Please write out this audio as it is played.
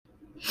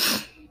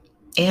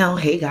And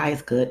hey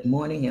guys, good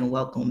morning and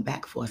welcome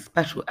back for a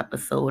special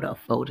episode of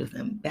Folders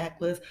and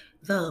Backwards,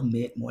 the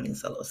mid-morning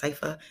solo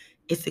cipher.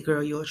 It's the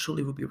girl, yours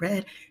truly, Ruby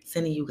Red,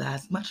 sending you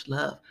guys much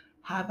love,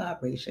 high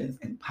vibrations,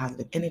 and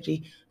positive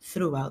energy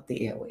throughout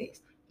the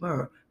airwaves.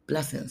 Mer,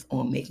 blessings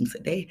on making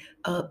today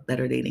a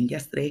better day than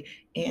yesterday,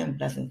 and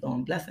blessings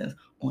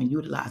on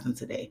utilizing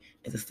today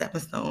as a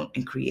stepping stone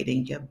in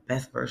creating your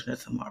best version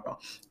of tomorrow.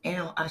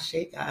 And I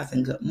shake guys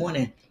and good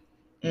morning.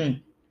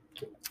 Mm.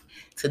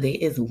 Today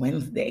is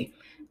Wednesday,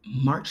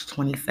 March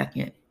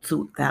 22nd,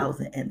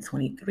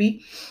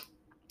 2023.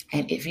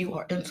 And if you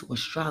are into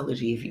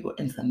astrology, if you are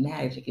into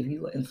magic, if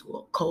you are into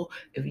occult,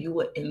 if you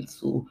are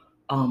into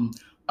um,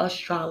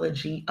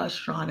 astrology,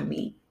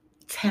 astronomy,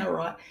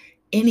 tarot,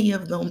 any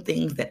of them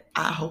things that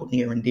I hold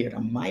near and dear to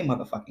my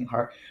motherfucking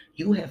heart,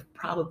 you have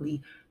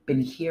probably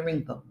been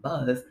hearing the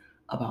buzz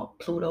about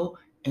Pluto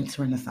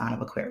entering the sign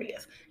of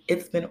Aquarius.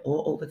 It's been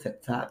all over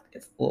TikTok,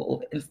 it's all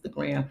over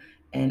Instagram,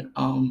 and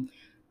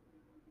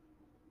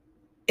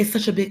it's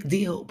such a big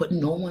deal, but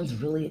no one's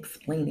really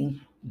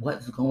explaining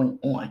what's going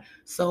on.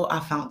 So I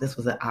found this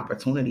was an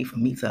opportunity for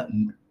me to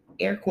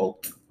air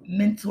quotes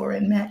mentor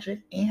and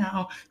magic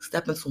and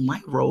step into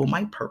my role,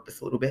 my purpose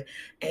a little bit.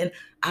 And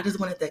I just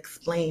wanted to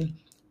explain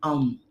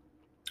um,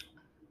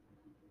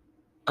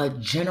 a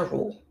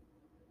general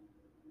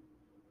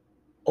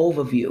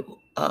overview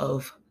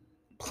of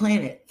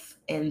planets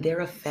and their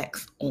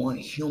effects on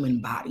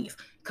human bodies.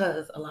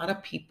 Because a lot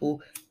of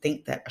people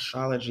think that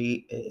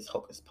astrology is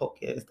hocus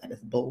pocus, that is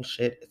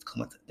bullshit, it's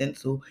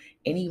coincidental.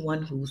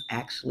 Anyone who's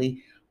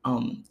actually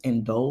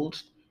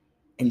indulged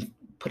and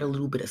put a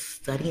little bit of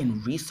study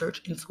and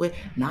research into it,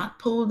 not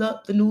pulled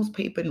up the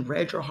newspaper and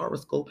read your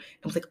horoscope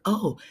and was like,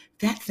 oh,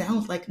 that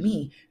sounds like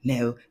me.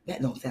 No,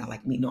 that don't sound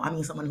like me. No, I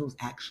mean someone who's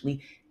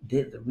actually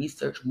did the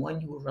research. One,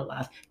 you will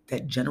realize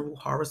that general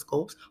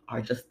horoscopes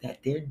are just that,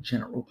 they're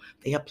general.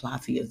 They apply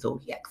to your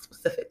zodiac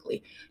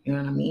specifically. You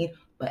know what I mean?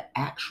 But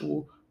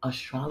actual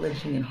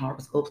astrology and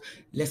horoscopes,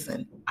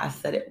 listen, I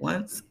said it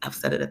once, I've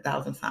said it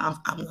 1,000 times,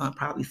 I'm gonna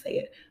probably say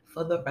it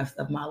for the rest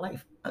of my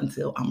life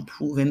until I'm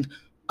proven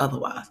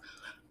otherwise.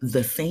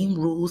 The same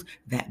rules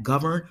that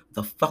govern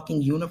the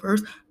fucking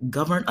universe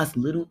govern us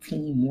little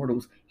teeny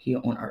mortals here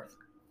on earth.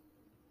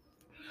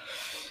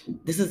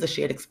 This is a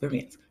shared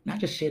experience, not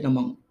just shared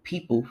among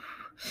people,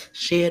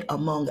 shared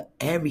among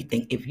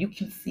everything. If you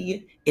can see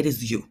it, it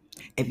is you.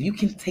 If you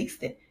can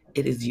taste it,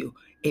 it is you.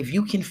 If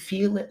you can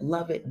feel it,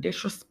 love it,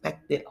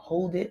 disrespect it,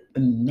 hold it,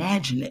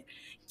 imagine it,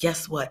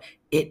 guess what?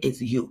 It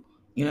is you.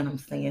 You know what I'm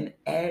saying?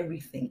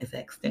 Everything is an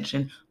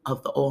extension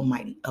of the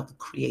Almighty, of the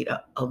Creator,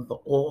 of the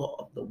All,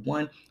 of the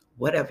One,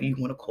 whatever you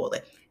want to call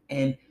it.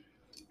 And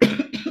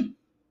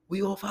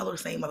we all follow the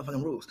same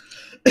motherfucking rules.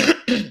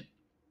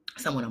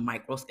 Some on a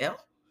micro scale,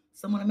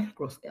 some on a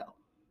macro scale.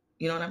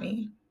 You know what I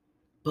mean?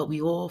 But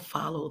we all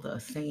follow the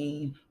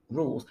same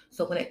rules.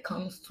 So when it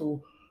comes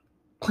to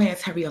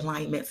planetary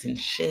alignments and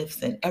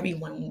shifts, and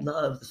everyone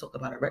loves to talk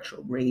about a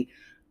retrograde,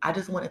 I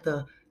just wanted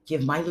to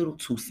give my little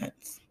 2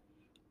 cents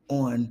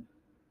on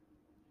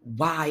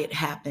why it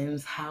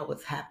happens, how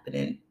it's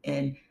happening,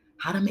 and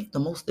how to make the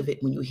most of it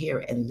when you hear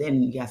it. And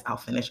then, yes, I'll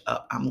finish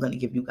up. I'm going to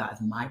give you guys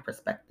my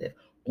perspective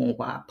on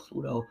why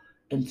Pluto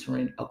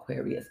entering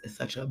Aquarius is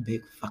such a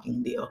big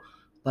fucking deal.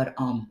 But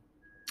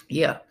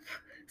yeah.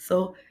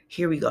 So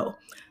here we go.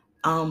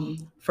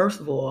 First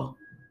of all,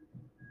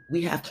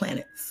 we have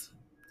planets.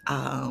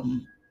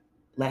 Um,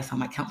 Last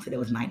time I counted, there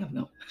was 9 of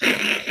them.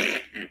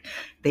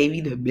 They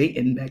be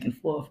debating back and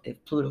forth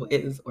if Pluto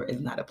is or is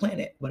not a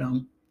planet. But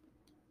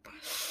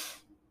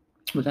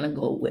we're gonna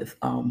go with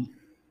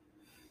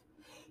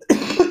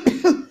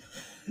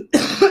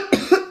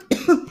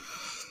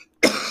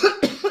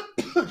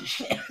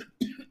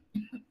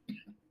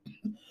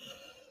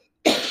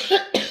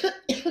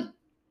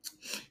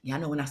Y'all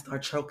know when I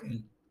start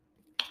choking,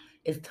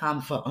 it's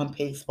time for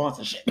unpaid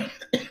sponsorship.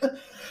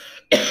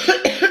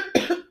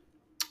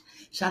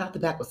 Shout out to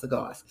Back with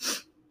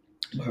Cigars.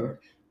 Her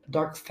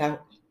dark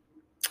stout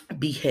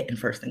be hitting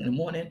first thing in the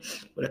morning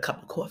with a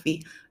cup of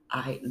coffee.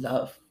 I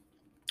love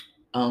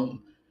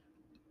um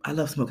I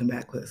love smoking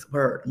backwards.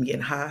 Word, I'm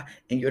getting high,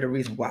 and you're the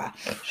reason why.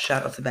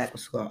 Shout out to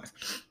Backwards Cigars.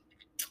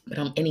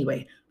 But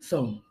anyway,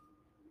 so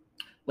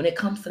when it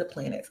comes to the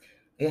planets,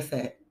 like I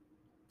said,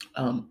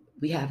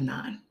 we have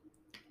 9.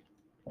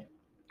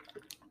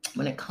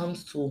 When it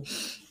comes to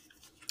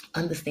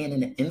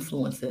understanding the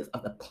influences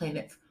of the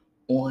planets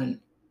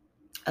on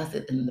us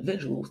as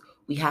individuals,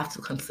 we have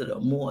to consider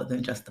more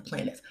than just the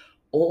planets.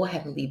 All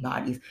heavenly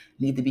bodies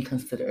need to be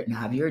considered.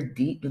 Now, if you're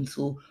deep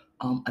into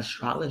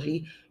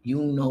astrology,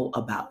 you know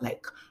about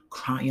like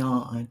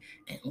Cryon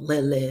and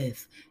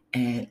Lilith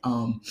and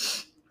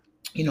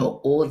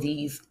all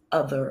these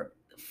other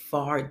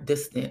far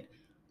distant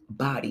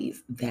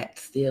bodies that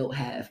still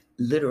have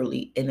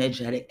literally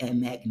energetic and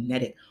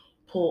magnetic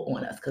pull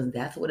on us, because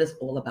that's what it's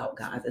all about,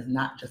 guys. It's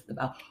not just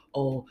about,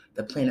 oh,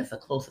 the planets are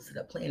closest to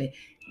the planet.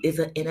 It's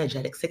an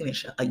energetic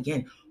signature.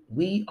 Again,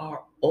 we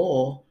are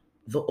all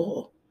the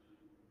all.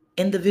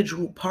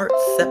 individual parts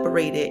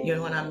separated, you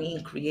know what I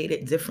mean,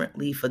 created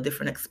differently for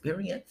different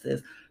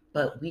experiences,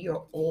 but we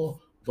are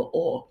all the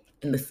all.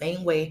 In the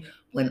same way,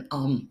 when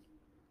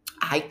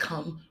I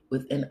come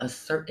within a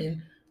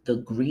certain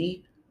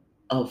degree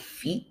of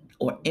feet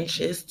or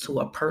inches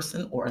to a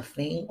person or a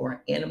thing or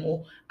an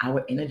animal,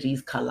 our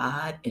energies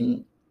collide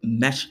and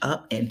mesh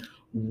up and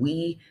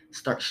we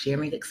start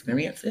sharing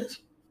experiences.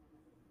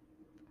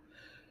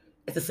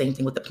 It's the same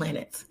thing with the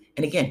planets.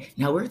 And again,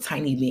 now we're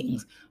tiny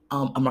beings.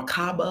 A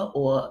Merkaba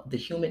or the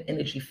human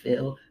energy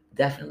field,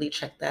 definitely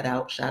check that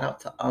out. Shout out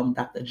to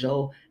Dr.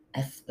 Joe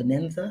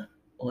Espinenza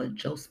or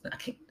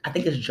I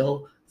think it's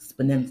Joe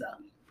Spinenza.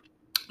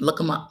 Look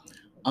him up.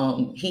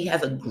 He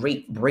has a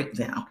great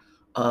breakdown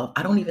of,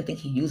 I don't even think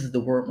he uses the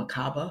word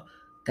Merkaba.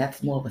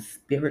 That's more of a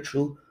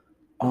spiritual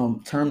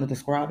term to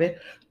describe it.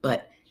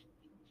 But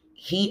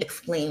he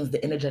explains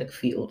the energetic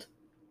field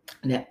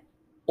that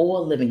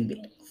all living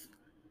beings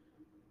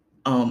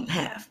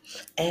have.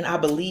 And I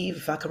believe,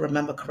 if I can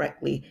remember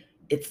correctly,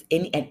 it's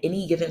at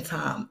any given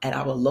time at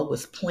our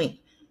lowest point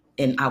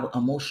in our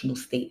emotional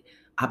state,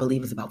 I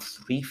believe it's about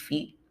 3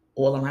 feet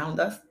all around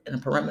us in a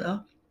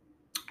perimeter.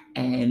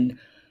 And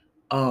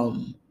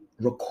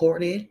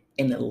recorded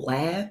in the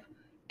lab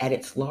at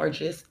its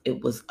largest,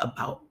 it was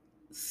about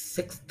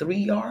 3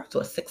 yards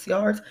or 6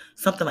 yards,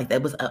 something like that.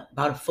 It was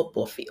about a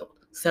football field,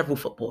 several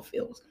football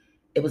fields.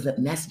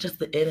 And that's just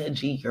the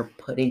energy you're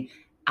putting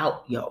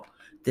out, yo.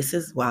 This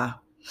is why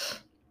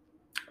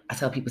I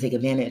tell people take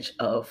advantage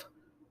of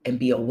and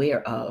be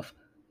aware of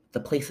the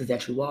places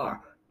that you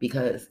are.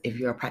 Because if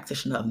you're a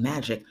practitioner of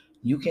magic,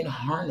 you can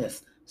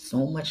harness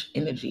so much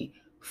energy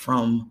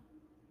from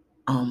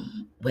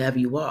wherever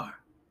you are.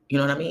 You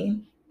know what I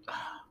mean?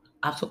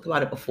 I've talked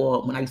about it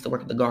before when I used to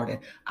work at the garden.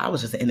 I was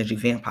just an energy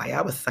vampire.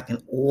 I was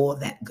sucking all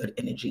that good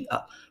energy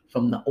up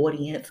from the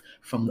audience,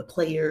 from the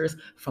players,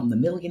 from the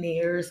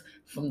millionaires,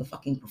 from the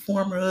fucking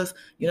performers.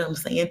 You know what I'm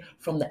saying?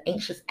 From the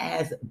anxious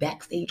ass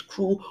backstage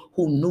crew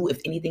who knew if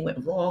anything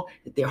went wrong,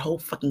 that their whole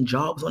fucking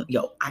job was on.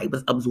 Yo, I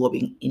was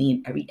absorbing any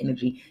and every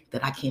energy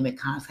that I came in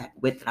contact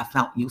with that I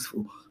found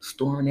useful,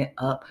 storing it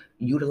up,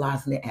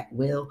 utilizing it at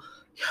will.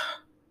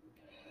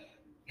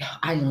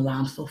 I ain't gonna lie,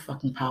 I'm so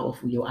fucking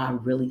powerful, yo. I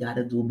really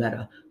gotta do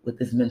better with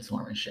this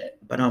mentoring shit.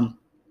 But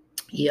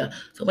yeah.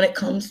 So when it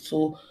comes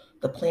to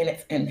the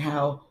planets and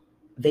how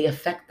they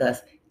affect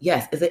us,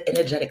 yes, it's an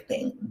energetic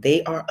thing.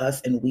 They are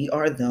us and we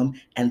are them.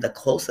 And the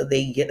closer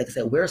they get, like I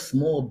said, we're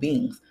small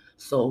beings.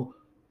 So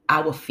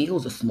our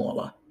fields are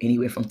smaller,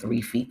 anywhere from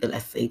 3 feet to,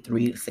 let's say,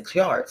 3 to 6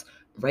 yards,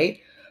 right?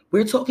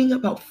 We're talking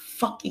about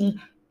fucking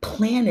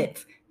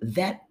planets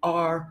that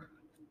are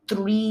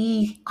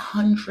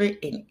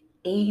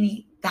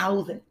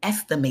 380,000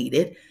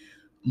 estimated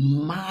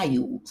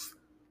miles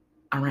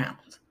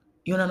around.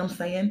 You know what I'm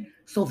saying?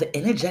 So the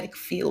energetic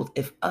field,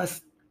 if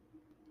us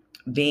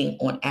being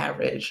on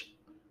average,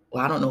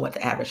 well, I don't know what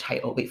the average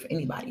height or weight for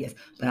anybody is,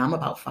 but I'm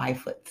about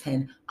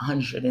 5'10",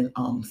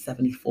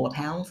 174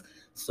 pounds.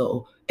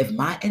 So if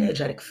my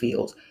energetic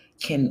field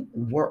can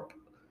work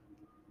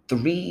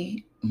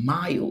 3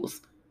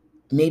 miles,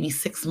 maybe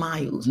 6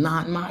 miles,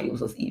 9 miles,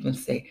 let's even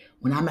say,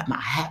 when I'm at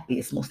my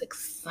happiest, most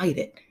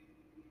excited,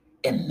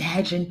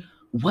 imagine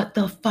what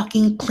the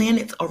fucking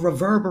planets are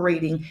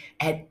reverberating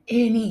at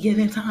any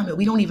given time. And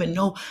we don't even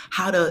know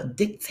how to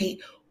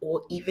dictate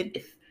or even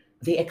if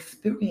they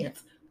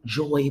experience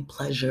joy,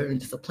 pleasure, and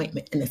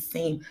disappointment in the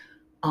same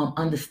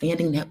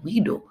understanding that we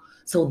do.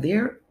 So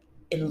they're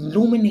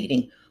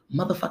illuminating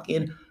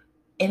motherfucking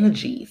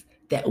energies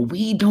that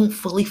we don't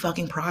fully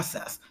fucking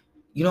process.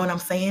 You know what I'm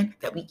saying?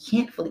 That we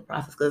can't fully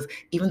process because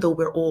even though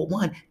we're all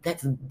one,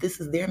 this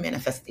is their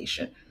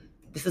manifestation.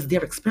 This is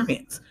their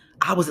experience.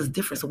 Ours is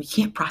different, so we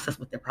can't process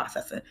what they're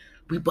processing.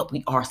 But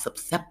we are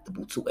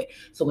susceptible to it.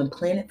 So when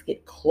planets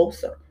get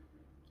closer,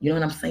 you know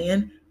what I'm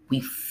saying? We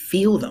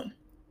feel them.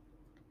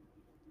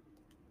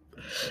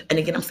 And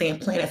again, I'm saying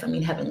planets, I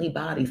mean heavenly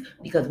bodies,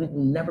 because we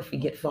will never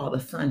forget Father,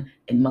 Son,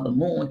 and Mother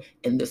Moon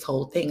in this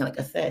whole thing. Like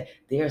I said,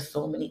 there are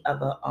so many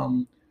other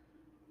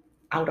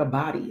outer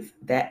bodies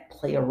that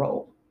play a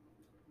role.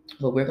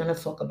 But we're going to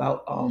talk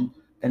about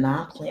the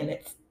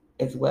non-planets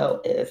as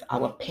well as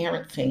our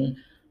parenting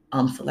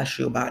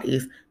celestial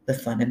bodies, the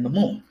sun and the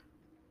moon.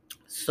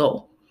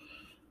 So,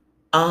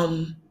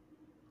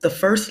 the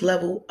first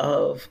level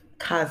of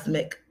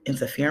cosmic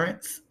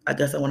interference, I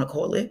guess I want to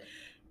call it,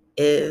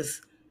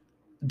 is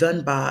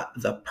done by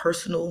the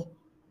personal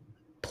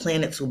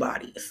planetary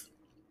bodies.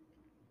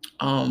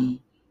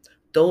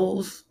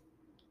 Those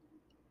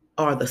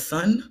are the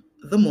sun,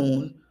 the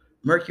moon,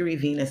 Mercury,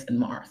 Venus, and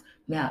Mars.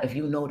 Now, if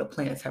you know the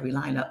planetary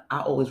lineup, I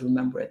always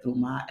remember it through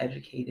my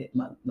educated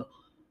mother, no,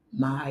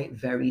 my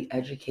very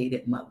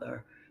educated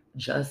mother.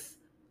 Just,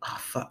 oh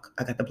fuck,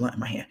 I got the blunt in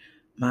my hand.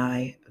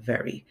 My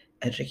very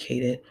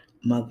educated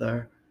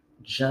mother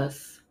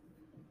just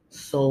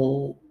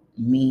sold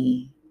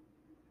me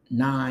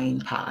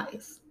 9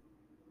 pies,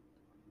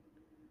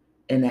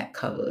 and that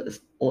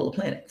covers all the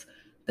planets.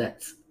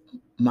 That's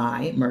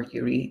my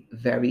Mercury,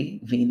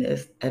 very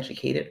Venus,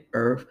 educated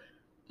Earth,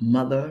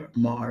 Mother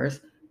Mars,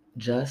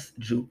 just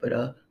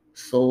Jupiter,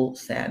 so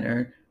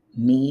Saturn,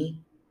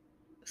 me,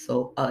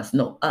 so us,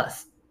 no,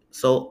 us,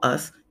 so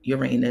us,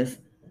 Uranus,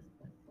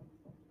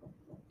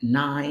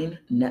 9,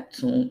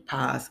 Neptune,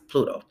 Paz,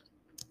 Pluto.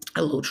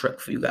 A little trick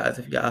for you guys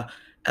if y'all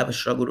ever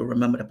struggle to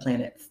remember the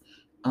planets.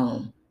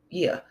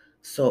 Yeah,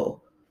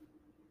 so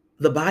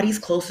the bodies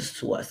closest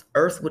to us,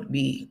 Earth would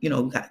be, we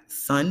got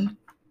Sun,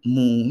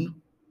 Moon,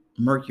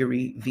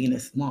 Mercury,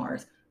 Venus,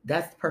 Mars.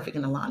 That's perfect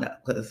in a lineup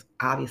because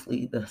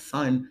obviously the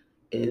Sun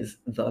is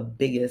the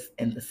biggest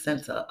and the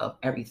center of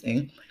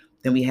everything.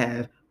 Then we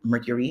have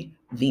Mercury,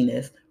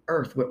 Venus,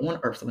 Earth. We're on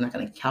Earth, so we're not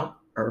going to count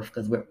Earth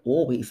because we're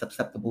always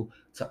susceptible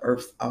to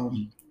Earth's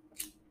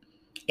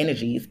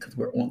energies because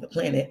we're on the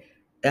planet.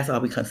 That's all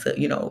we consider,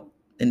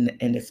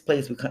 in this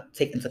place, we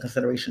take into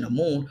consideration the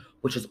moon,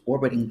 which is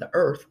orbiting the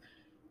Earth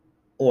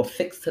or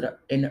fixed to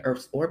in the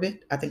Earth's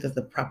orbit. I think is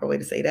the proper way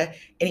to say that.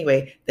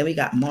 Anyway, then we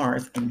got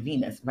Mars and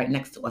Venus right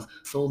next to us.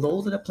 So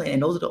those are the planets,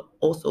 and those are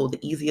also the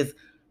easiest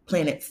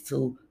planets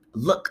to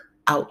look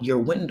out your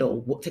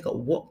window, take a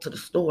walk to the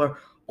store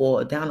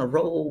or down the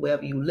road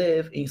wherever you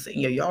live, and you sit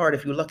in your yard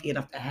if you're lucky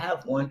enough to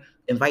have one.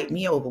 Invite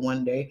me over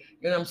one day.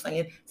 You know what I'm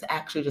saying? To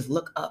actually just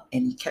look up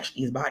and catch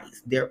these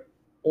bodies. They're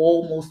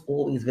almost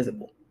always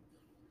visible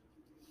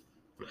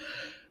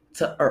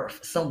to Earth,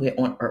 somewhere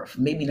on Earth.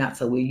 Maybe not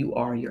to where you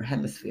are in your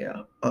hemisphere,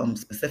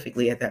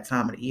 specifically at that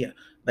time of the year.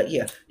 But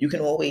yeah, you can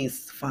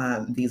always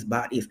find these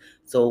bodies.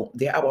 So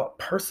they're our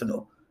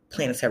personal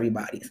planetary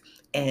bodies,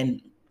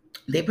 and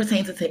they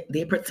pertain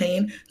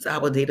to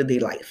our day to day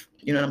life.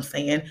 You know what I'm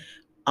saying?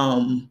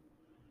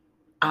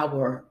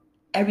 Our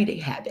everyday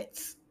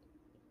habits.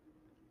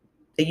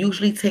 It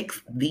usually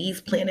takes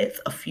these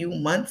planets a few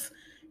months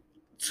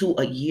to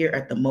a year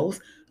at the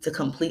most to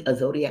complete a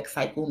zodiac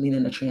cycle,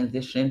 meaning a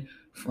transition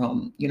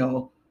from,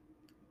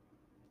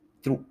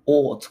 through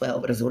all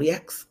 12 of the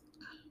zodiacs.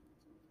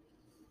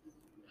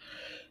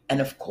 And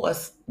of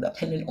course,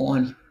 depending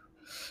on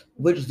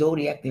which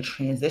zodiac they're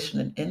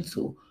transitioning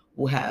into,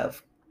 will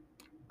have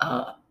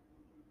a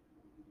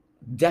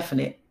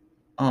definite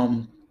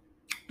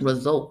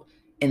result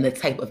in the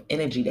type of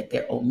energy that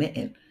they're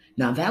omitting.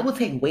 Now, that would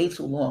take way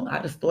too long.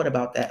 I just thought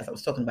about that as I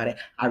was talking about it.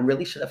 I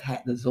really should have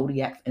had the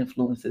zodiac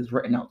influences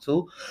written out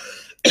too.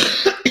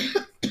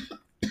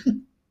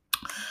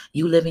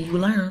 You live and you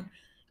learn.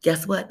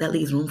 Guess what? That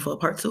leaves room for a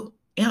part two.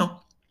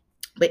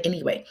 But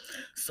anyway,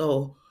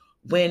 so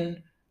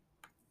when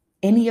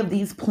any of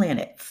these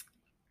planets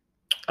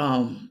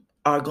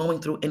are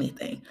going through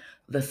anything,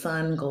 the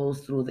sun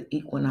goes through the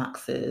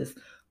equinoxes,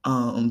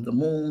 the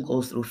moon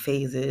goes through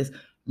phases,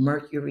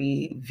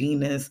 Mercury,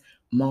 Venus,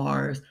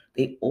 Mars,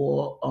 they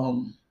all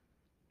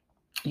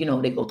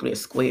they go through their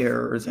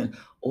squares and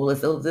all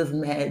this. So this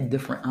mad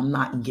different. I'm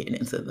not getting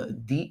into the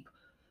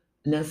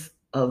deepness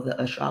of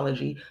the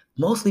astrology,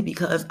 mostly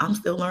because I'm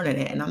still learning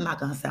it and I'm not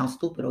gonna sound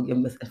stupid or give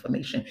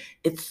misinformation.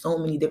 It's so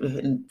many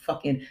different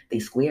fucking, they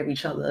square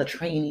each other,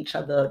 train,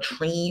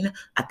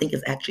 I think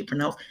it's actually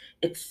pronounced.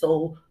 It's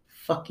so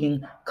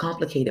fucking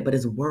complicated, but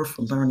it's worth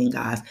learning,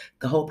 guys.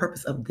 The whole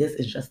purpose of this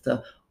is just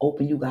to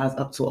open you guys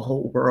up to a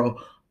whole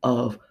world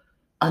of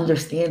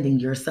understanding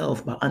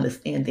yourself by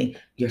understanding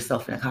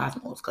yourself in the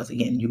cosmos, because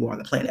again, you are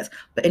the planets.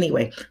 But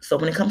anyway, so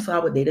when it comes to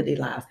our day-to-day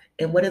lives,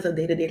 and what is a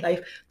day-to-day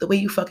life? The way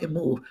you fucking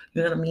move,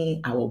 you know what I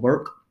mean? Our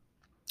work,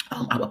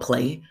 our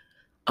play,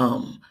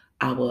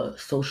 our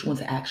social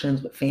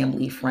interactions with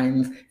family,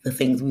 friends, the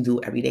things we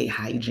do every day,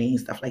 hygiene,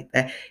 stuff like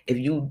that. If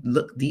you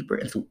look deeper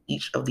into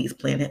each of these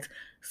planets,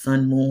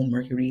 sun, moon,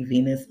 Mercury,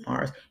 Venus,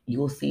 Mars,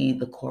 you'll see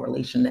the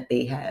correlation that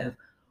they have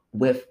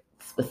with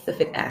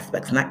specific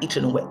aspects, not each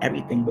of them with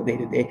everything but day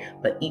to day,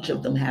 but each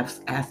of them have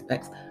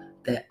aspects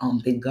that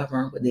they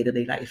govern with day to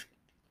day life.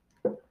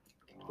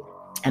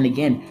 And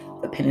again,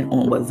 depending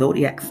on what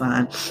zodiac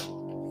sign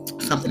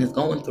something is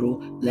going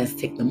through, let's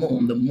take the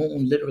moon. The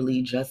moon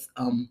literally just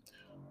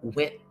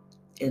went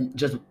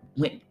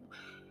went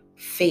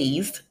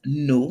phased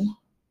new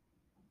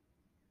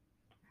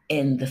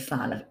in the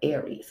sign of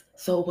Aries.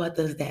 So what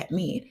does that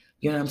mean?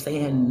 You know what I'm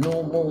saying?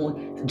 New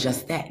moon,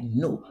 just that,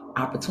 new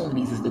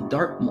opportunities is the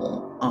dark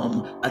moon.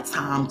 A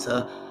time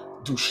to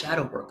do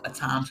shadow work, a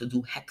time to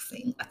do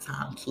hexing, a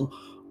time to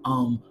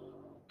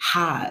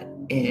hide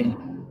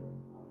and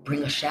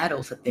bring a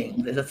shadow to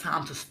things. There's a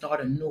time to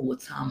start anew, a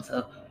time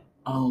to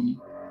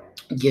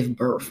give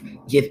birth,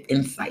 give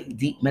insight,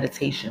 deep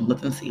meditation,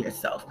 look into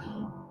yourself.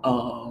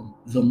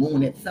 The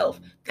moon itself,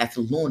 that's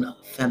Luna,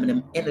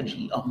 feminine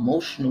energy,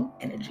 emotional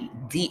energy,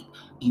 deep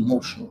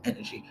emotional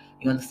energy.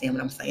 You understand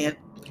what I'm saying?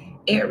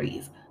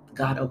 Aries, the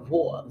god of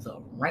war,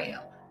 the ram.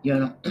 You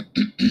know,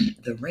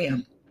 the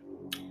ram,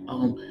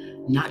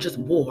 not just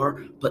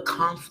war, but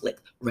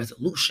conflict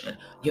resolution.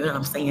 You know what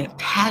I'm saying?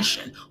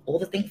 Passion, all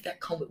the things that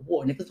come with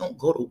war. Niggas don't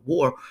go to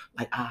war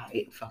like,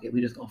 fuck it,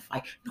 we just gonna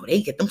fight. No,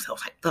 they get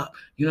themselves hyped up.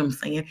 You know what I'm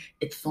saying?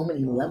 It's so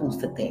many levels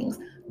to things.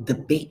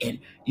 debating.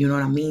 You know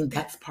what I mean?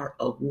 That's part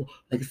of,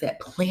 like I said,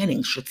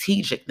 planning,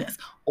 strategicness.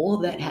 All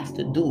that has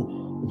to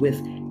do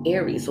with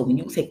Aries. So when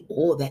you take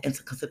all that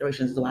into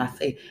consideration, is why I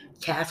say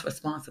cast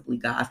responsibly,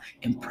 guys,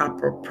 and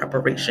proper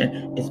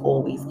preparation is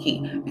always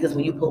key. Because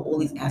when you put all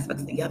these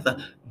aspects together,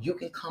 you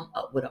can come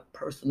up with a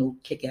personal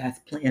kick-ass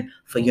plan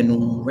for your new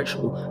moon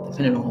ritual,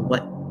 depending on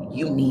what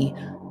you need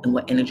and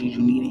what energies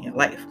you need in your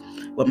life.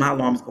 Well, my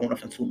alarm's going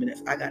off in 2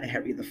 minutes. I gotta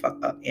hurry the fuck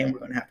up, and we're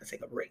gonna have to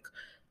take a break.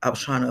 I was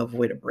trying to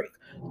avoid a break,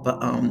 but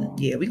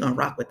yeah, we're gonna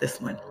rock with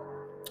this one.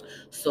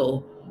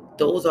 So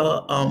those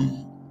are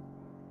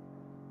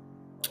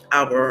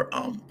our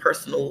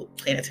personal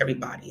planetary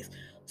bodies.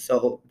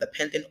 So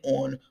depending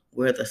on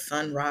where the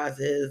sun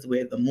rises,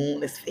 where the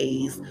moon is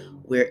phased,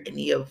 where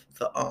any of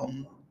the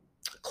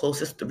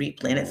closest 3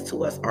 planets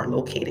to us are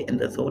located in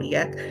the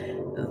zodiac,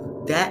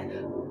 that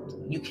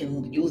you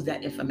can use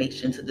that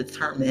information to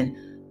determine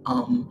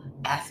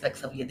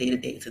aspects of your day to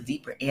day, to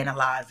deeper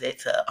analyze it,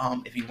 to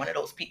if you're one of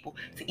those people,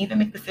 to even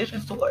make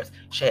decisions towards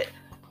shit.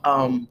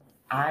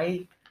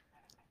 I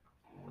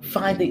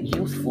find it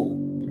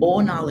useful.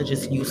 All knowledge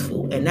is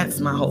useful, and that's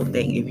my whole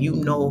thing. If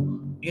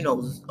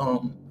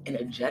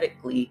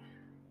energetically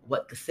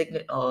what the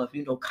signet of,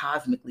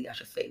 cosmically, I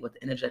should say, what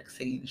the energetic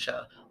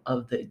signature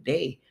of the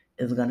day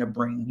is gonna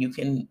bring,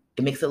 it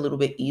makes it a little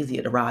bit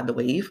easier to ride the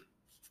wave.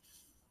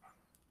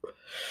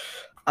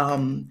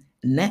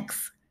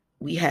 Next,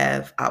 we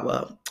have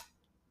our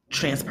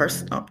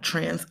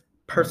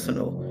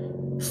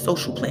transpersonal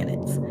social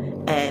planets.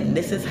 And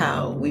this is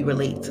how we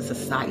relate to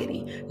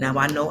society. Now,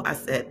 I know I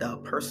said the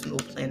personal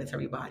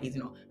planetary bodies,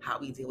 how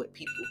we deal with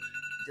people.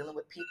 Dealing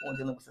with people and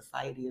dealing with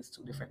society is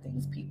two different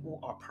things. People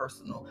are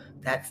personal.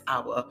 That's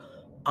our,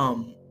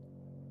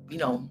 you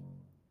know,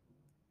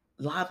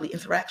 lively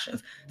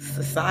interactions.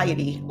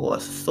 Society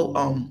or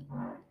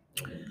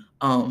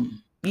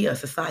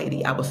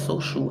society, our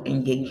social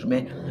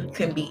engagement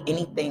can be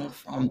anything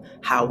from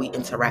how we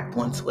interact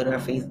on Twitter,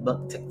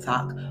 Facebook,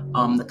 TikTok,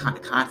 the kind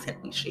of content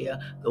we share,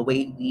 the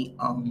way we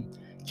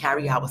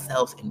carry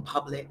ourselves in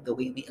public, the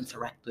way we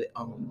interact with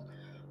um,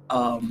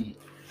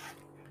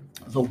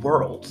 the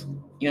world.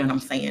 You know what I'm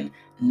saying?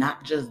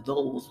 Not just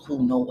those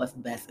who know us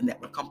best and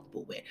that we're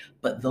comfortable with,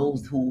 but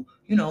those who,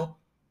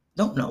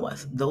 don't know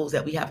us, those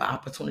that we have an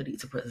opportunity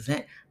to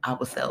present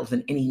ourselves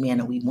in any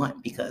manner we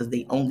want because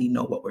they only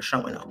know what we're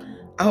showing them.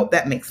 I hope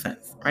that makes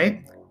sense,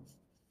 right?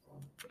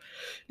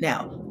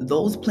 Now,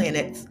 those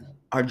planets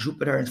are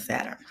Jupiter and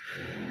Saturn.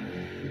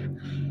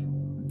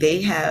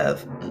 They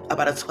have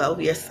about a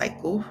 12-year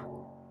cycle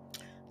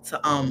to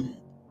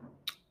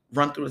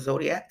run through the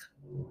zodiac.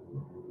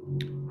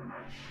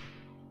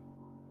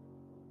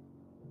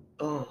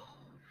 Oh,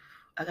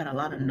 I got a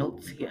lot of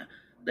notes here.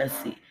 Let's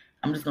see.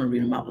 I'm just gonna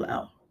read them out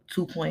loud.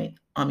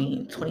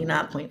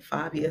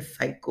 29.5 year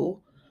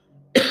cycle.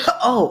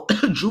 Oh,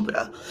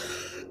 Jupiter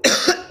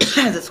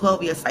has a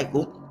 12-year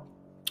cycle,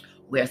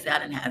 where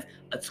Saturn has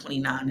a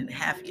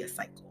 29.5 year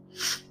cycle.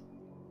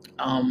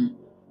 Um,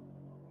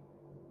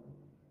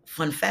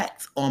 Fun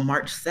fact: on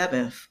March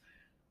 7th,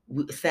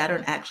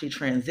 Saturn actually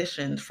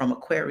transitioned from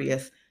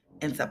Aquarius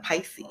into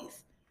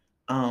Pisces.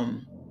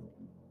 Um,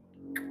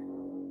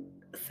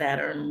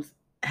 Saturn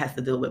has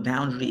to deal with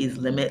boundaries,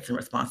 limits, and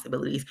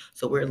responsibilities.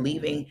 So we're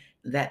leaving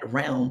that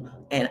realm.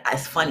 And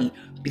it's funny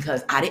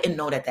because I didn't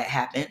know that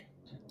happened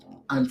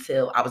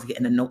until I was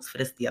getting the notes for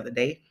this the other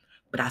day.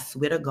 But I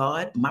swear to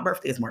God, my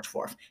birthday is March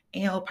 4th.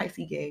 And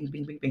Pisces gang,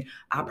 bing, bing, bing.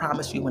 I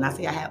promise you, when I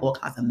say I had all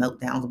kinds of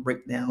meltdowns,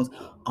 breakdowns,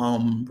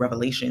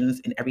 revelations,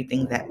 and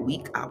everything that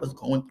week, I was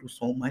going through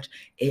so much.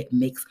 It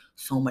makes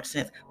so much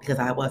sense because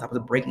I was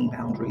breaking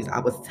boundaries. I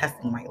was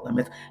testing my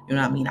limits. You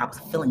know what I mean? I was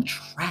feeling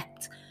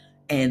trapped.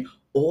 And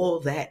all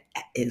that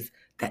is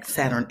that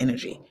Saturn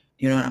energy.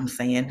 You know what I'm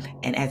saying?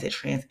 And as it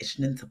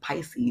transitioned into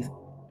Pisces,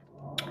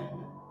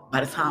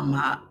 by the time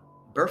my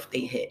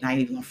birthday hit, not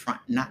even on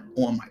front, not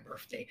on my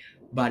birthday,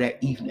 by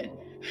that evening,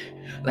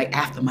 like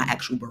after my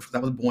actual birth, because I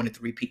was born at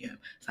 3 p.m.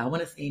 So I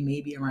want to say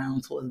maybe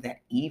around towards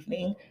that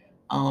evening,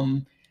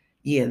 um,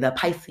 yeah, the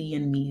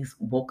Piscean me's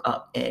woke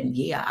up, and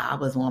yeah, I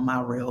was on my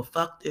real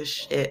fuck this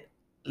shit.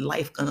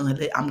 I'm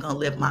gonna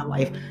live my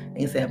life.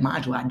 They said,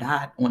 mind you, I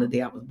died on the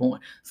day I was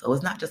born. So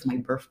it's not just my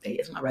birthday,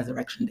 it's my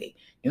resurrection day.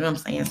 You know what I'm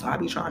saying? So I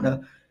be trying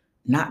to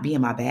not be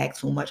in my bag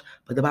too much.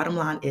 But the bottom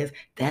line is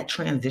that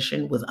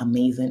transition was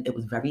amazing. It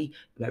was very,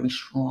 very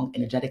strong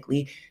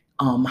energetically.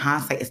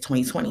 Hindsight is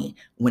 2020.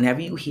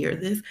 Whenever you hear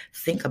this,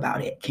 think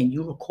about it. Can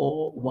you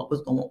recall what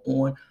was going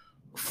on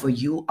for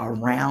you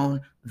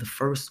around the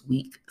first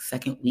week,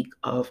 second week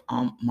of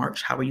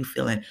March? How were you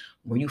feeling?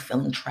 Were you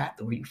feeling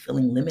trapped? Were you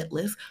feeling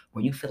limitless?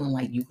 Were you feeling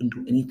like you can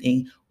do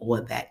anything,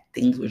 or that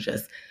things were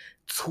just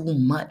too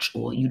much,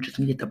 or you just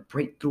needed to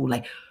break through?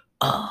 Like,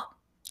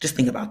 just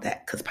think about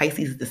that, because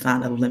Pisces is the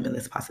sign of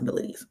limitless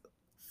possibilities.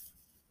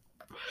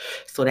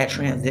 So that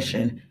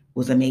transition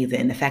was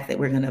amazing. And the fact that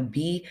we're going to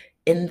be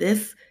in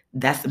this,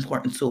 that's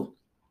important too,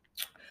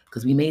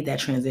 because we made that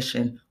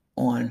transition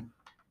on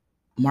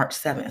March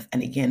 7th.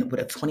 And again, with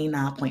a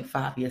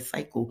 29.5-year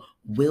cycle,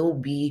 we'll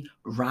be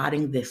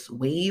riding this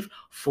wave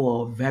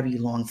for a very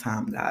long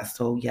time, guys.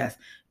 So, yes,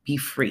 be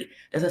free.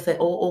 As I said,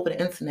 all over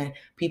the internet,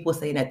 people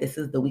say that this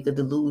is the week of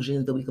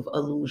delusions, the week of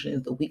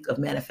illusions, the week of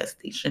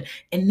manifestation.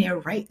 And they're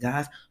right,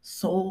 guys.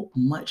 So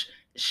much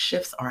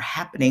shifts are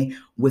happening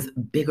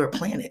with bigger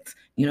planets.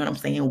 You know what I'm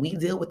saying? We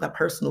deal with our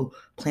personal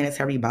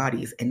planetary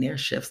bodies and their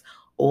shifts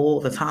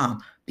all the time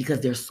because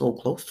they're so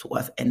close to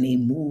us and they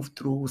move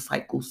through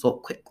cycles so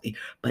quickly.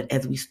 But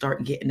as we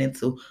start getting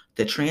into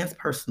the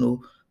transpersonal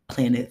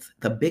planets,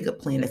 the bigger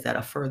planets that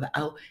are further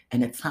out,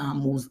 and the time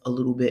moves a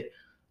little bit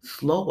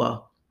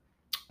slower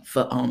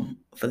for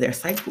their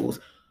cycles,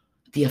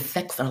 the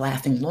effects are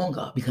lasting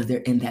longer because they're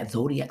in that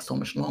zodiac so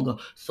much longer.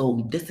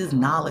 So this is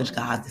knowledge,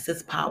 guys. This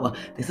is power.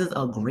 This is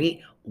a great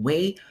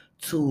way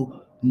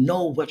to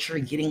know what you're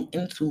getting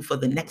into for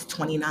the next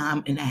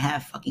 29 and a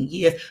half fucking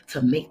years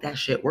to make that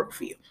shit work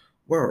for you.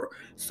 Word.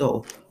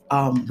 So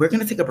we're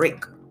gonna take a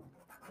break.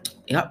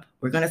 Yep,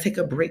 we're gonna take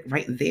a break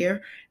right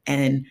there.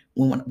 And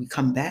when we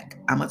come back,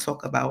 I'm gonna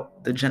talk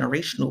about the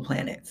generational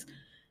planets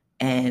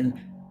and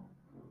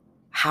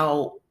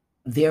how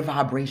their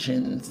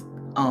vibrations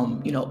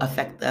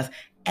affect us,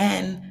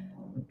 and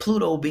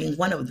Pluto being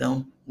one of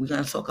them. We're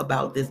going to talk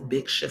about this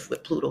big shift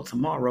with Pluto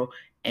tomorrow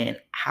and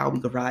how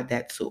we could ride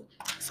that too.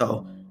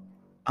 So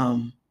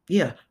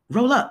yeah,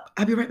 roll up.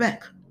 I'll be right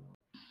back.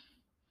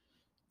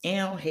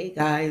 And hey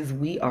guys,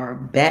 we are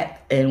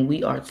back and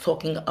we are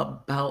talking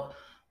about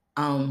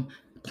um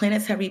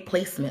planetary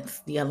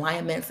placements, the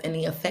alignments and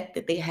the effect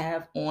that they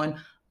have on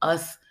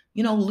us,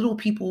 little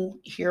people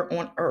here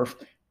on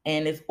Earth.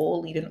 And it's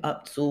all leading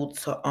up to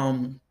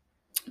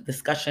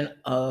discussion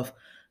of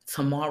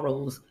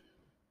tomorrow's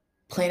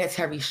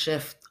planetary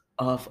shift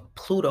of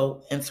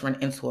Pluto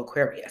entering into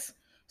Aquarius.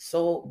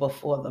 So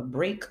before the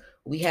break,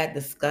 we had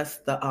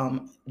discussed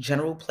the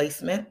general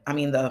placement.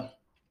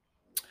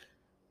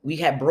 We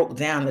had broke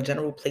down the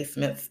general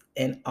placements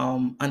and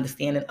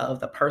understanding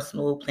of the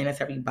personal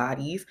planetary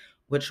bodies,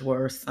 which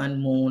were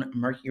Sun, Moon,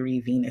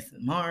 Mercury, Venus,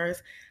 and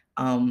Mars.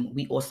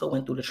 We also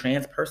went through the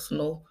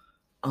transpersonal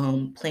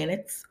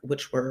planets,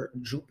 which were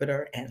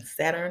Jupiter and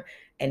Saturn.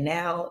 And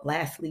now,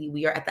 lastly,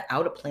 we are at the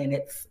outer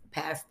planets,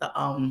 past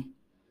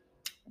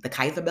the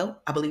Kaiser Belt,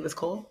 I believe it's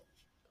called.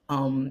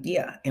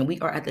 Yeah, and we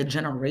are at the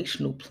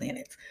generational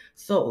planets.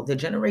 So the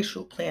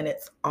generational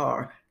planets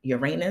are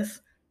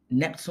Uranus,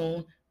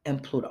 Neptune,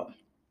 and Pluto.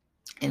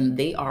 And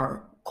they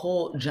are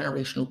called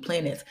generational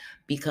planets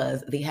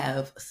because they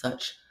have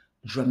such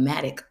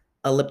dramatic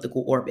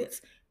elliptical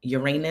orbits.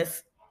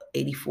 Uranus,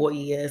 84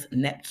 years,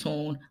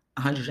 Neptune,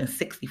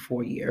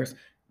 164 years,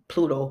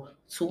 Pluto,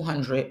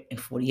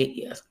 248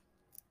 years.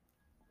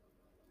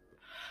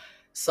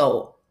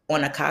 So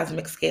on a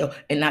cosmic scale,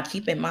 and now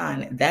keep in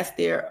mind, that's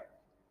their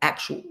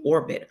actual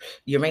orbit.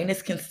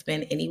 Uranus can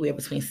spend anywhere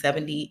between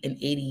 70 and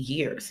 80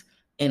 years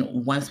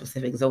in one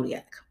specific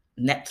zodiac.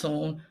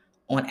 Neptune,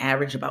 on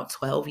average, about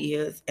 12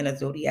 years in a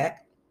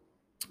zodiac.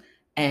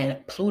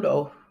 And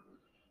Pluto,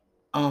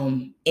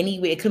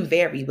 anywhere, it can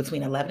vary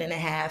between 11 and a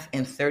half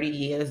and 30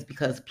 years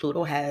because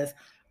Pluto has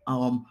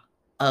a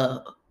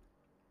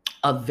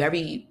a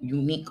very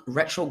unique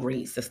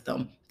retrograde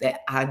system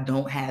that I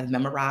don't have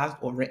memorized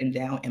or written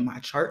down in my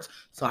charts.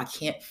 So I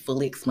can't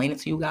fully explain it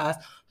to you guys.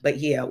 But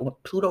yeah,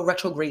 Pluto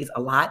retrogrades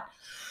a lot.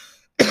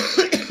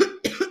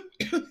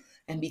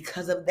 And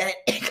because of that,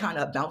 it kind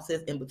of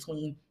bounces in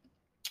between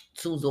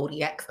two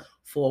zodiacs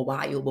for a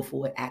while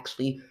before it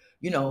actually,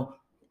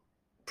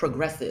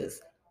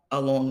 progresses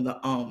along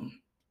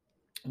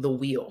the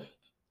wheel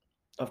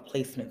of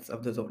placements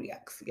of the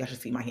zodiacs. Y'all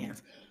should see my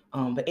hands.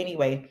 But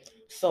anyway,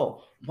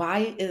 so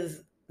why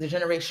is the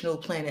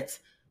generational planets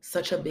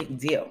such a big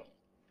deal?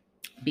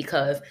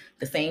 Because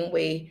the same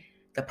way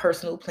the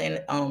personal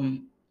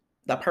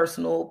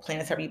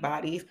planetary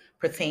bodies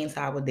pertain to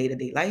our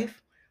day-to-day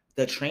life,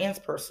 the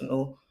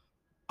transpersonal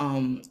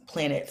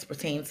planets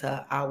pertain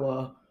to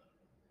our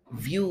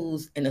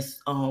views and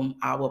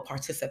our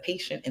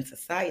participation in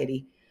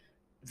society.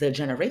 The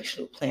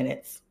generational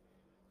planets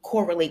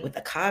correlate with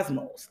the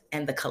cosmos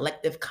and the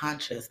collective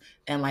conscious.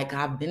 And like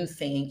I've been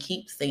saying,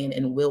 keep saying,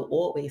 and will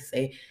always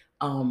say,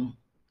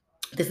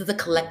 this is a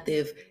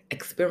collective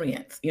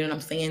experience. You know what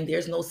I'm saying?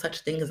 There's no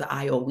such thing as an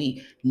I or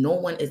we. No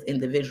one is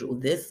individual.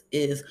 This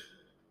is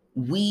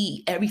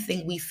we.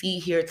 Everything we see,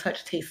 hear,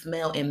 touch, taste,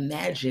 smell,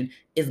 imagine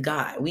is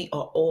God. We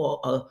are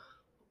all a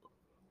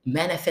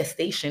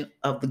manifestation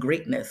of the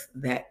greatness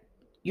that,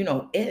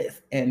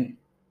 is. And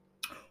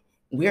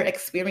we're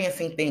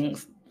experiencing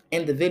things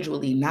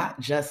individually, not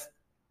just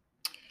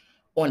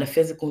on a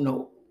physical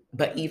note,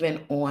 but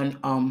even on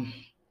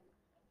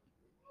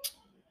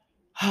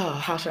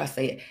how should I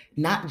say it?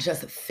 Not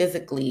just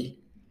physically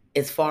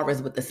as far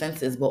as with the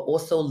senses, but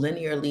also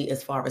linearly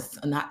as far as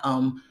not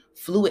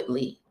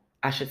fluidly,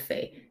 I should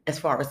say, as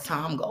far as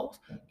time goes.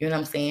 You know what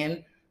I'm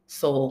saying?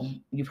 So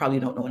you probably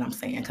don't know what I'm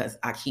saying because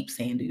I keep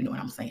saying, do you know what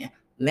I'm saying?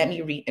 Let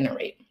me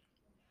reiterate.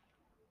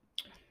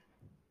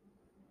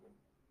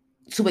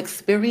 To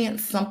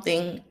experience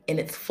something in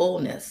its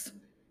fullness,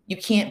 You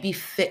can't be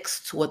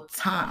fixed to a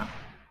time.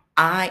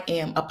 I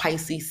am a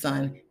Pisces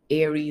sun,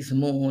 Aries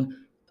moon,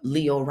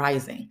 Leo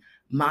rising.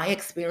 My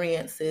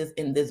experiences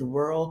in this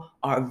world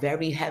are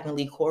very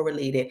heavily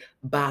correlated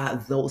by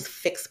those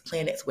fixed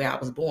planets where I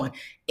was born.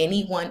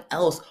 Anyone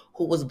else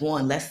who was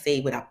born, let's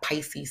say, with a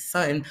Pisces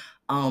sun,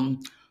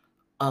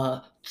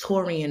 a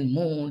Taurian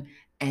moon,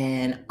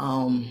 and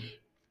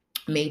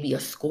maybe a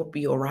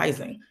Scorpio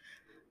rising,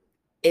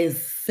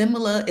 as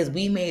similar as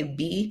we may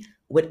be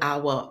with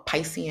our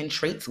Piscean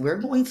traits, we're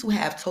going to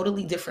have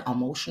totally different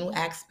emotional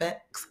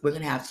aspects. We're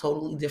going to have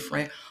totally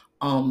different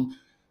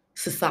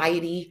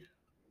society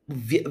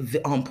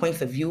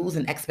points of views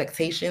and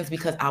expectations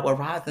because our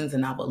risings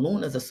and our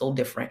lunas are so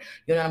different.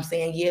 You know what I'm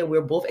saying? Yeah, we're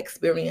both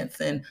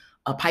experiencing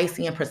a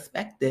Piscean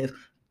perspective,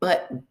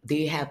 but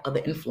they have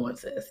other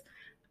influences.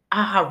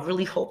 I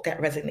really hope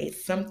that resonates.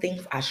 Some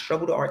things I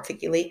struggle to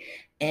articulate,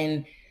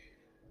 and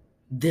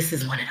this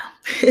is one of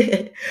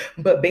them.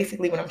 But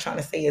basically, what I'm trying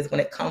to say is when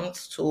it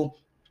comes to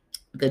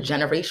the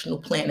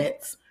generational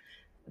planets,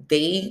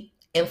 they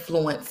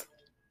influence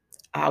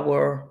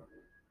our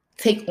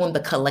take on the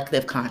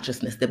collective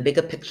consciousness, the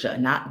bigger picture,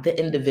 not the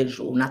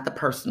individual, not the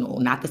personal,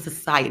 not the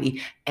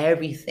society.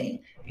 Everything,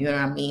 you know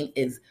what I mean,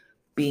 is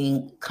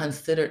being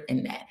considered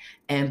in that.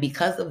 And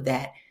because of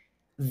that,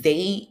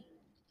 they,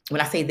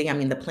 when I say they, I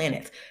mean the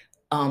planets,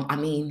 I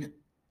mean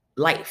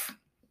life.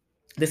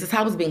 This is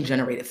how it's being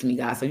generated to me,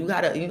 guys. So you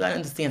gotta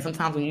understand.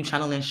 Sometimes when you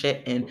channeling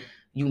shit and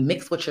you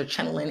mix what you're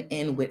channeling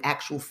in with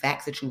actual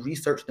facts that you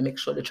research to make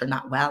sure that you're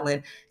not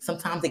wilding,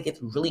 sometimes it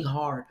gets really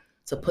hard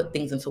to put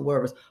things into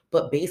words.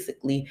 But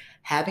basically,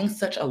 having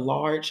such a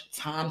large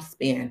time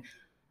span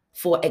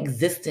for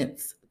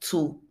existence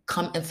to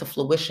come into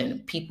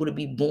fruition, people to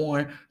be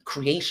born,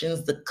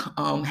 creations to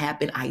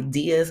happen,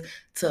 ideas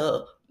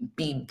to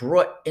be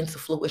brought into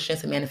fruition,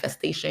 to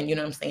manifestation. You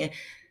know what I'm saying?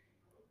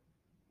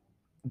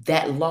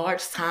 That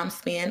large time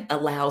span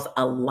allows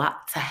a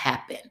lot to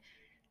happen,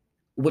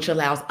 which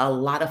allows a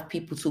lot of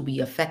people to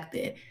be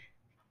affected,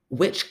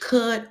 which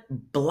could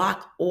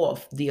block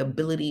off the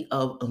ability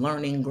of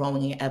learning,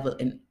 growing, and ever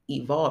and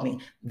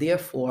evolving.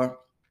 Therefore,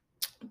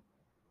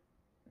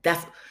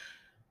 that's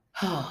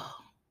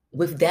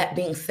with that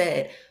being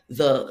said,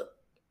 the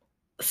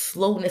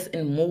slowness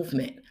in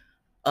movement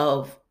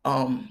of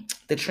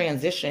the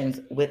transitions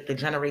with the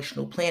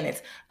generational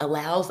planets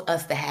allows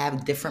us to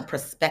have different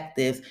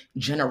perspectives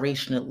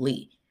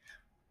generationally.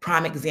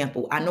 Prime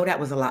example. I know that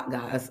was a lot,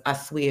 guys. I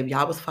swear, if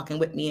y'all was fucking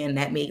with me and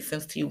that made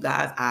sense to you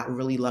guys, I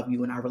really love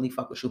you and I really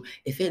fuck with you.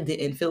 If it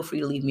didn't, feel free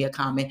to leave me a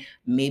comment.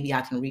 Maybe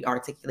I can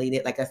re-articulate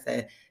it. Like I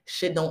said,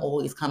 shit don't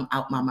always come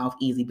out my mouth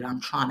easy, but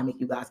I'm trying to make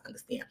you guys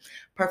understand.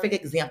 Perfect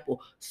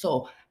example.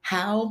 So,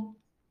 how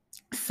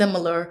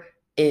similar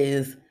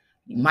is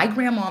my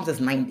grandmom's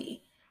is 90.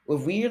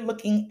 If we're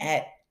looking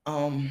at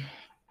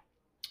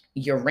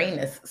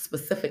Uranus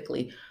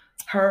specifically,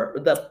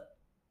 the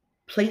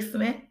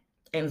placement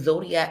and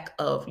zodiac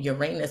of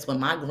Uranus when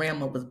my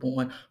grandma was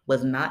born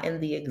was not in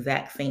the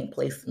exact same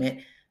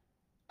placement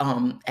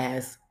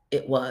as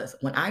it was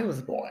when I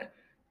was born.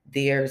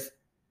 There's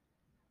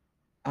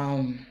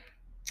um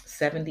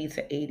 70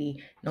 to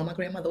 80. No, my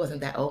grandmother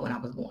wasn't that old when I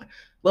was born.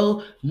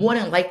 Well, more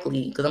than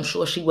likely, because I'm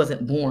sure she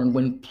wasn't born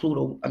when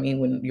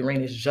when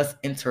Uranus just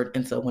entered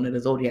into one of the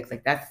zodiacs.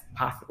 Like, that's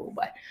possible,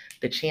 but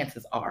the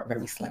chances are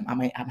very slim. I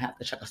might have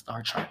to check a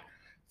star chart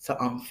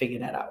to figure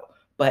that out.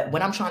 But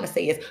what I'm trying to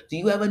say is, do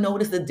you ever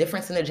notice the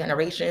difference in the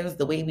generations,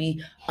 the way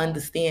we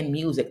understand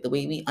music, the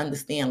way we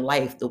understand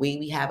life, the way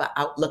we have an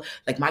outlook?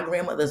 Like, my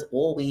grandmother's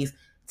always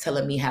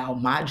telling me how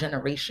my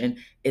generation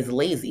is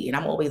lazy. And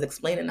I'm always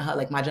explaining to her,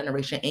 like, my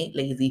generation ain't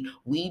lazy.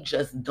 We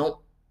just don't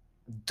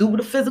do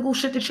the physical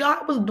shit that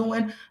y'all was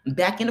doing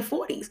back in the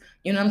 40s.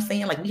 You know what I'm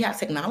saying? Like, we have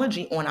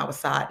technology on our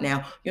side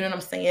now. You know what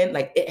I'm saying?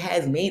 Like, it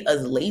has made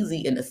us lazy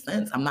in a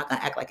sense. I'm not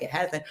gonna act like it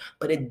hasn't,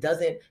 but it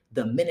doesn't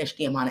diminish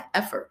the amount of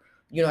effort,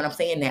 you know what I'm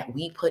saying, that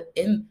we put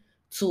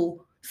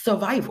into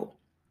survival.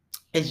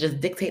 It's just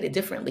dictated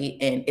differently,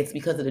 and it's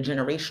because of the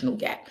generational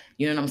gap.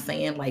 You know what I'm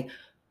saying? Like,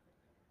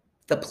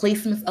 the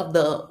placements of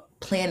the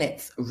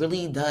planets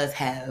really does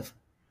have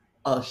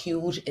a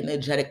huge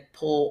energetic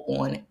pull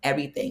on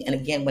everything. And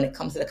again, when it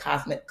comes to the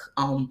cosmic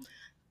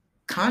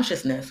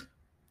consciousness,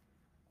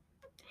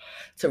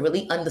 to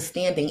really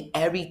understanding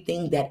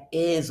everything that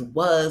is,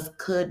 was,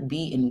 could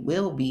be, and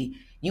will be,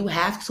 you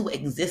have to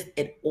exist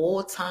at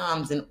all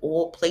times, in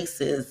all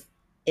places,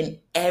 in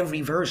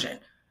every version.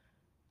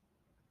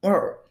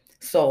 Or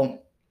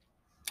so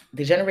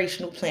the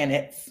generational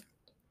planets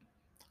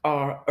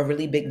are a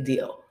really big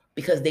deal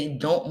because they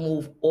don't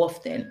move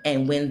often.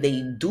 And when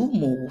they do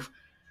move,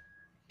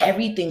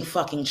 everything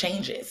fucking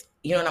changes.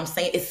 You know what I'm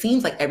saying? It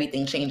seems like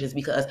everything changes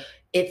because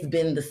it's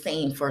been the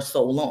same for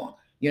so long.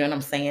 You know what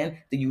I'm saying?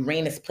 The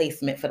Uranus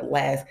placement for the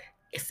last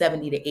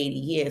 70 to 80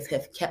 years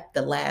have kept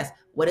the last,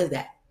 what is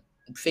that?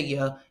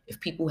 Figure, if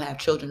people have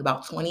children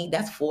about 20,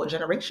 that's 4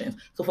 generations.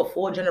 So for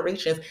 4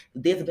 generations,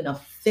 there's been a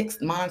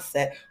fixed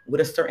mindset with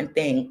a certain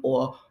thing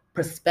or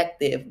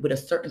perspective with a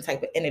certain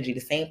type of energy. The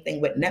same thing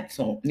with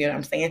Neptune. You know what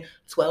I'm saying?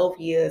 12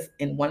 years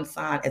in one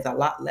sign is a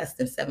lot less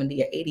than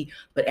 70 or 80,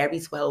 but every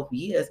 12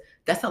 years,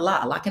 that's a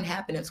lot. A lot can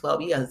happen in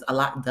 12 years. A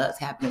lot does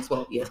happen in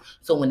 12 years.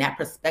 So when that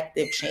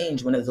perspective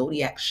change, when the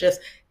zodiac shifts,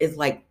 it's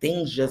like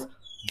things just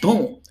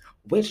boom,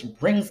 which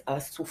brings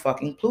us to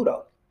fucking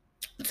Pluto.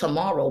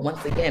 Tomorrow,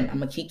 once again, I'm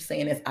gonna keep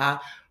saying this. I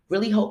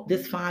really hope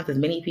this finds as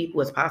many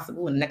people as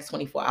possible in the next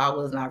 24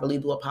 hours. And I really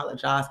do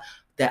apologize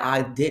that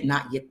I did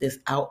not get this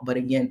out. But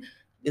again,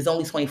 there's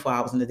only 24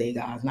 hours in the day,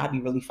 guys. And I'd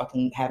be really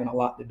fucking having a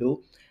lot to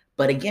do.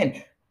 But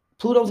again,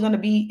 Pluto's gonna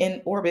be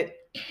in orbit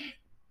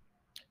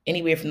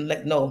anywhere from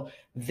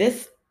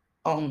this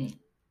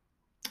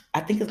I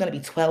think it's going to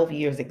be 12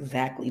 years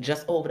exactly,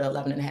 just over the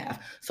 11 and a half.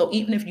 So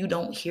even if you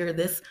don't hear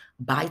this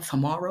by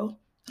tomorrow,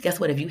 guess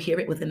what? If you hear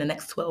it within the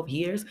next 12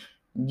 years,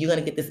 you're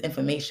going to get this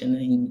information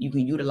and you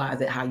can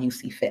utilize it how you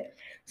see fit.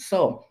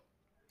 So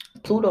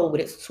Pluto, with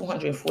its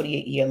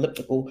 248-year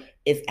elliptical,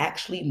 is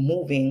actually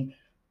moving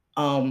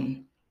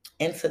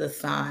into the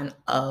sign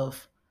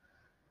of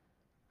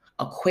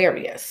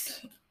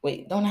Aquarius.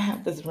 Wait, don't I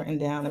have this written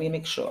down? Let me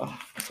make sure.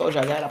 I told you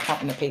I got a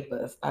pump in the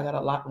papers. I got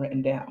a lot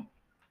written down.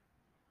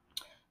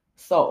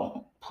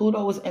 So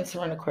Pluto is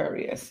entering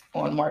Aquarius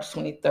on March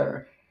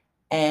 23rd.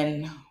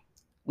 And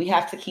we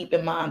have to keep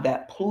in mind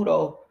that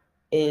Pluto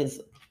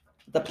is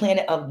the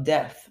planet of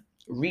death,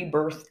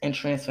 rebirth, and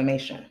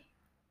transformation.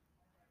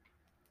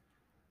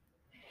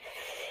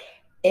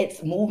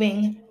 It's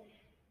moving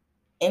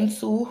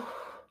into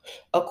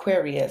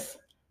Aquarius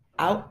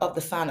out of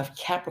the sign of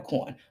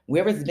Capricorn,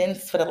 where it's been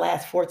for the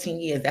last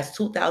 14 years. That's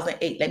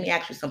 2008. Let me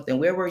ask you something.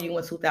 Where were you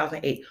in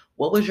 2008?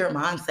 What was your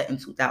mindset in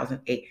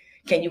 2008?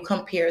 Can you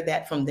compare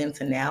that from then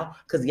to now?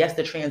 Because yes,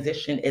 the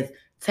transition is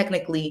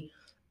technically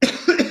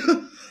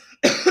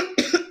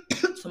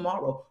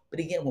tomorrow. But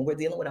again, when we're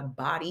dealing with a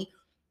body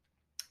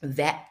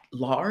that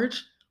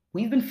large,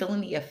 we've been feeling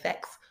the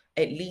effects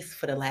at least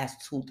for the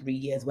last 2-3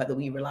 years, whether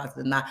we realize it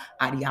or not.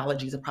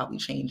 Ideologies are probably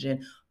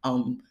changing.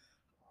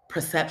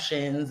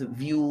 Perceptions,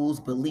 views,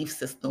 belief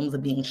systems are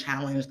being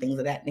challenged, things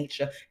of that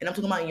nature. And I'm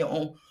talking about in your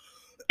own,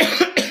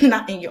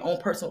 not in your own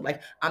personal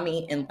life. I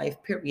mean, in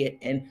life, period.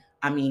 And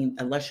I mean,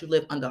 unless you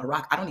live under a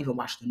rock, I don't even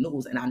watch the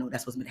news, and I know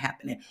that's what's been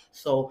happening.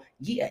 So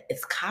yeah,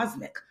 it's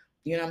cosmic.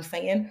 You know what I'm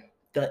saying?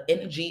 The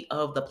energy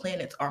of the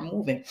planets are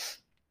moving.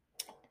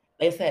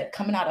 Like I said,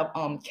 coming out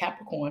of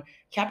Capricorn.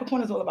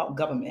 Capricorn is all about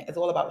government. It's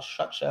all about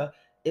structure.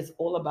 It's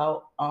all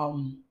about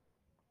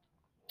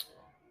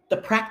the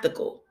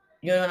practical.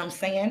 You know what I'm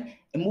saying?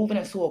 And moving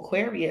into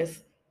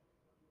Aquarius,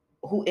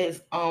 who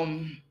is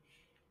a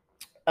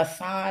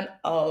sign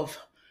of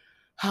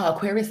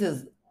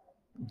Aquarius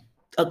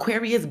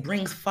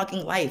brings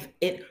fucking life.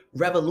 It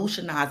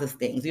revolutionizes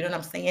things. You know what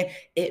I'm saying?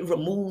 It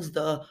removes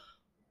the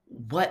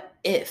what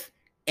if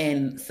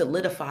and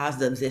solidifies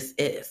the this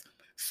is.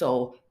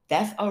 So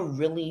that's a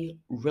really,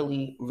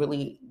 really,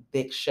 really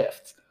big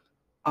shift.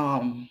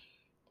 What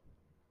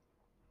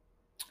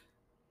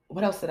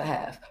else did I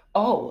have?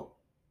 Oh,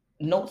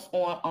 notes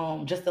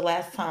on just the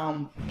last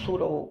time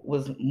Pluto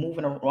was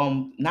moving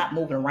around, not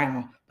moving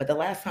around, but the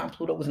last time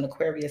Pluto was in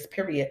Aquarius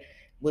period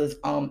was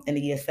in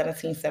the year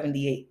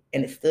 1778,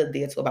 and it stood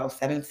there to about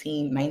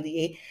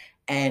 1798.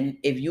 And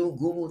if you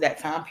Google that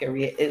time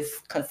period, it's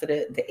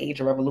considered the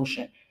age of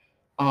revolution,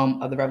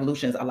 of the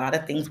revolutions. A lot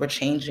of things were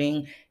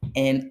changing,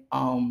 and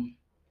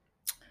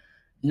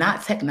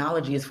not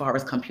technology as far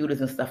as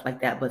computers and stuff like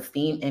that, but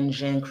steam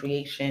engine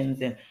creations,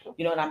 and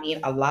you know what I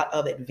mean? A lot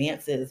of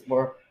advances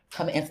were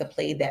coming into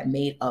play that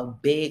made a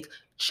big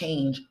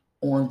change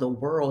on the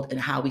world and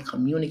how we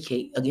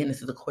communicate. Again,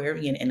 this is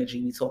Aquarian energy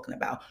we're talking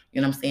about.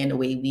 You know what I'm saying? The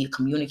way we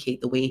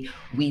communicate, the way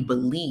we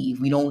believe.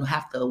 We don't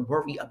have to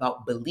worry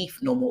about belief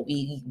no more.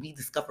 We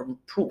discover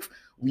proof.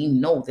 We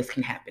know this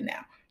can happen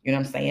now. You know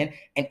what I'm saying?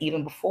 And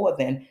even before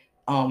then,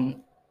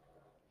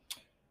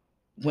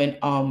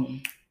 when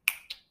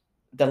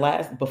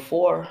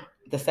before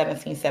the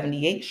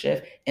 1778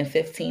 shift in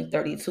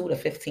 1532 to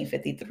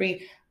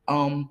 1553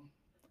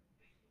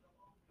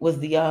 was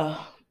the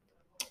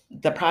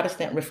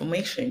Protestant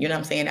Reformation. You know what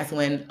I'm saying? That's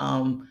when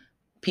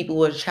people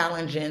were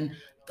challenging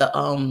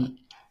the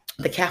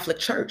Catholic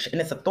Church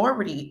and its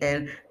authority,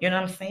 and you know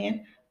what I'm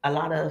saying? A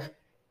lot of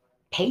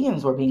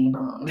pagans were being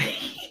burned.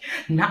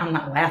 No, I'm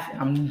not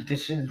laughing.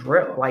 This is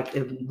real. Like,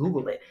 if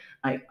Google it,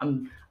 like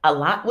a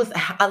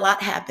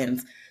lot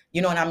happens.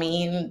 You know what I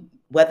mean?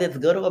 Whether it's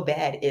good or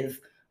bad is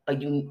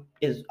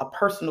a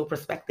personal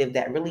perspective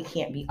that really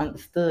can't be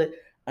understood,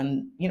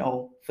 and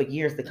for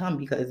years to come,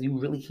 because you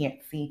really can't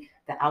see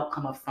the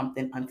outcome of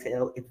something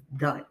until it's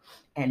done.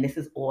 And this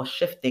is all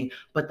shifting.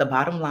 But the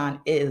bottom line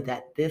is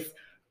that this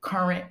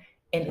current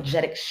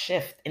energetic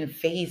shift in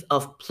phase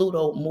of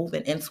Pluto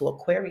moving into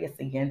Aquarius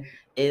again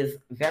is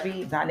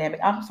very dynamic.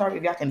 I'm sorry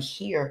if y'all can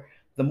hear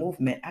the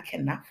movement. I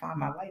cannot find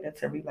my lighter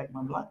to relight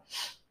my blunt.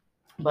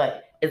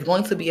 But it's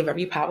going to be a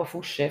very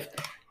powerful shift.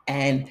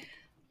 And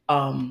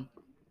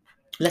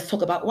let's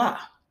talk about why.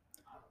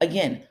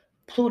 Again,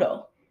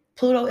 Pluto.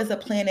 Pluto is a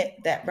planet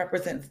that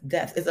represents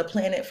death. It's a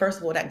planet, first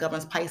of all, that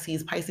governs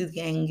Pisces. Pisces,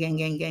 gang, gang,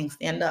 gang, gang,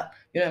 stand up.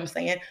 You know what I'm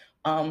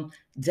saying?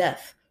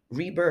 Death,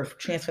 rebirth,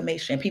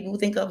 transformation. People who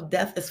think of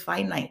death as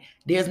finite.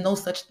 There's no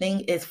such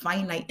thing as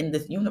finite in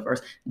this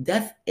universe.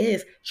 Death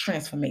is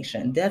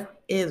transformation. Death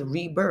is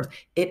rebirth.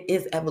 It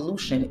is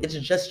evolution. It's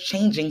just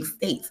changing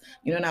states.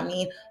 You know what I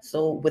mean?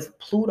 So with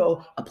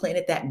Pluto, a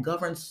planet that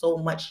governs so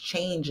much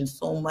change and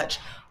so much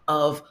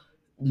of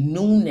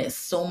newness,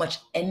 so much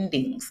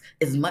endings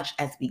as much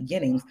as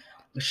beginnings.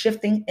 We're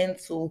shifting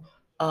into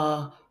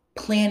a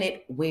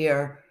planet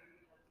where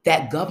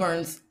that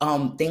governs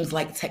things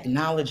like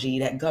technology,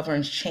 that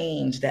governs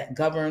change, that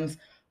governs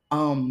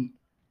um,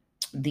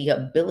 the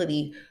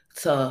ability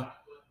to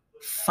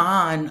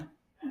find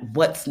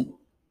what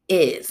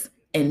is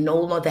and no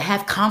longer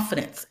have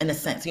confidence in a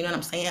sense. You know what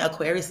I'm saying?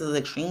 Aquarius is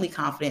extremely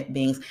confident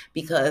beings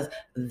because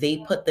they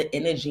put the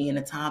energy and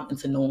the time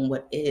into knowing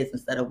what is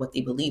instead of what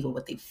they believe or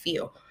what they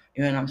feel.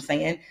 You know what I'm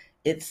saying?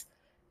 It's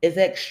it's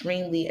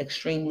extremely,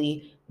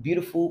 extremely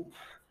beautiful,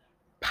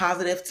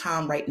 positive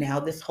time right now.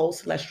 This whole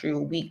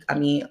celestial week.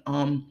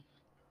 On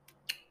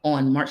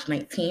March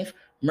 19th,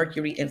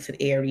 Mercury entered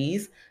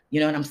Aries. You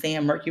know what I'm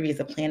saying? Mercury is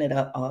a planet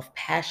of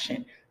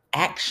passion,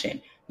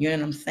 action. You know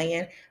what I'm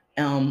saying?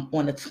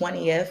 On the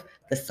 20th,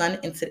 the sun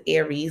entered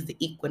Aries, the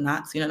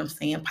equinox. You know what I'm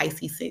saying?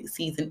 Pisces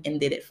season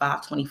ended at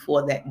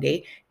 5:24 that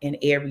day, and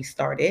Aries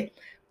started.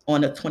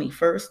 On the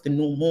 21st, the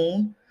new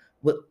moon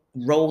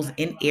rose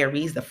in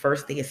Aries, the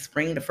first day of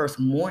spring, the first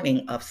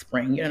morning of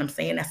spring. You know what I'm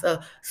saying? That's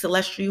a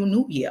celestial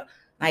new year.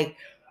 Like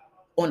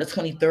on the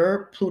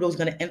 23rd, Pluto's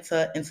going to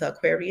enter into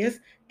Aquarius,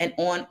 and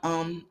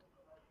on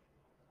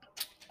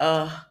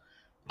uh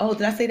oh,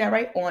 did I say that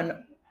right?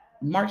 On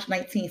March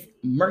 19th,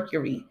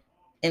 Mercury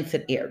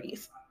entered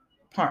Aries.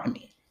 Pardon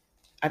me.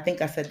 I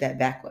think I said that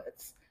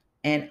backwards.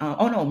 And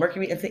oh no,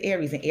 Mercury into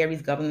Aries, and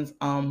Aries governs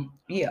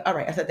yeah, all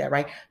right, I said that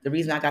right. The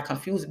reason I got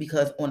confused is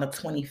because on the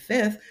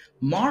 25th,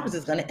 Mars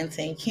is going to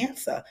enter in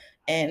Cancer.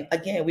 And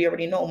again, we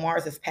already know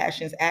Mars is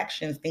passions,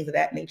 actions, things of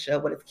that nature.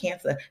 What is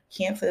Cancer?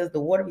 Cancer is the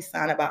watery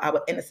sign about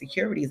our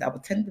insecurities, our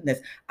tenderness,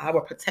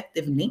 our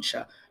protective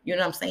nature. You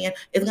know what I'm saying?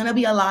 It's going to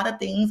be a lot of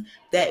things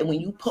that when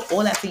you put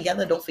all that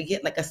together, don't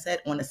forget, like I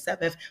said, on the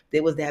 7th,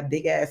 there was that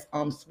big ass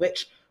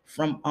switch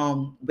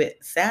from with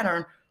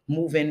Saturn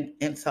moving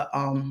into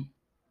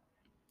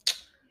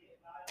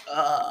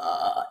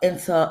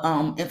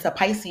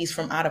Pisces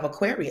from out of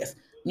Aquarius.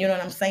 You know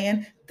what I'm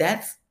saying?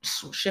 That's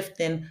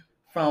shifting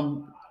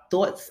from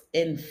thoughts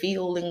and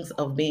feelings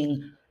of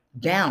being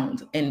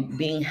bound and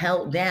being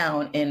held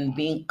down and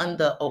being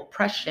under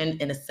oppression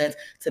in a sense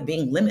to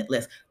being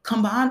limitless.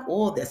 Combine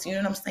all this, you know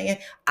what I'm saying?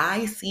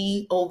 I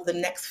see over the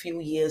next few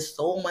years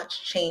so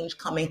much change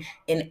coming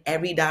in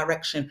every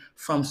direction,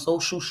 from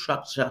social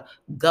structure,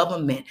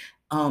 government,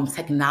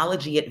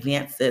 technology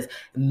advances,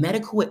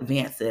 medical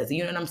advances.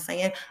 You know what I'm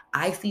saying?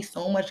 I see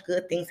so much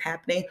good things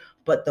happening,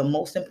 but the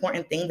most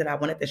important thing that I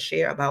wanted to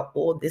share about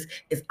all this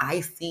is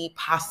I see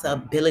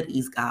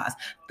possibilities, guys.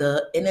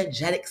 The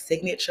energetic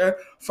signature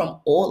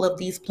from all of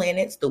these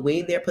planets, the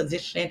way they're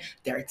positioned,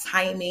 their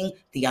timing,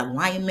 the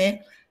alignment.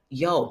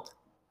 Yo,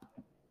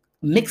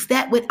 mix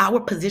that with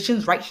our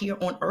positions right here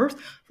on Earth.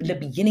 In the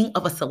beginning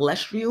of a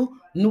celestial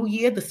new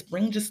year, the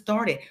spring just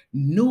started.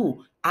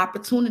 New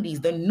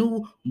opportunities, the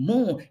new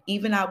moon,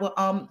 even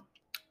our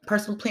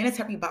personal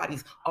planetary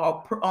bodies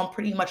are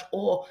pretty much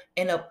all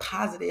in a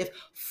positive,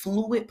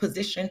 fluid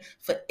position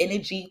for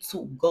energy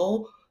to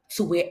go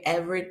to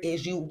wherever it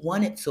is you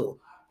want it to.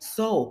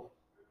 So,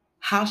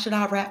 how should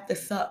I wrap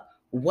this up?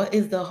 What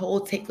is the whole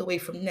takeaway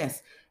from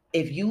this?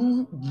 If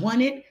you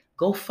want it,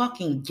 go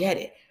fucking get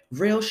it.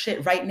 Real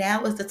shit. Right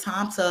now is the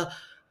time to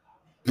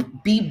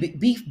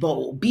be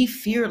bold, be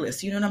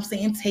fearless. You know what I'm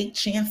saying? Take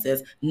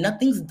chances.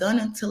 Nothing's done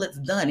until it's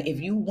done. If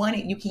you want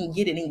it, you can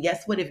get it. And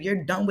guess what? If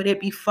you're done with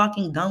it, be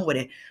fucking done with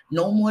it.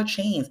 No more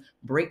chains.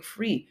 Break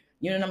free.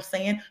 You know what I'm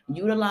saying?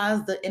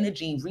 Utilize the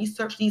energy.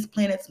 Research these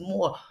planets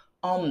more.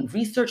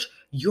 Research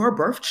your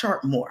birth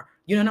chart more.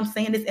 You know what I'm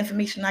saying? This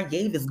information I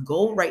gave is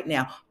gold right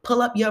now.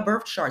 Pull up your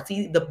birth chart.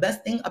 See, the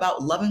best thing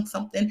about loving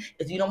something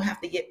is you don't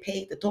have to get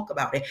paid to talk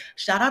about it.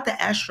 Shout out to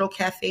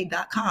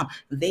astrocafe.com.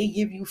 They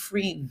give you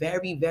free,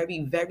 very,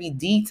 very, very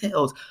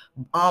detailed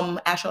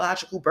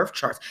astrological birth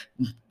charts.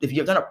 If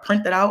you're gonna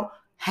print it out,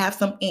 have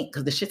some ink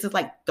because the shit is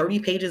like 30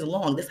 pages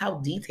long. This is how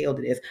detailed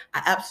it is.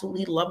 I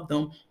absolutely love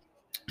them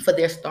for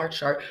their star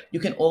chart.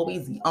 You can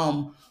always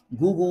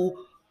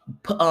Google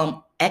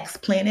X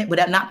planet,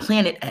 but not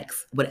planet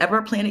X,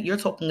 whatever planet you're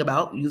talking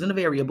about, using a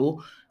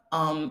variable.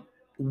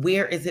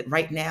 Where is it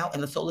right now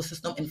in the solar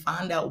system, and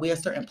find out where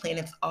certain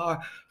planets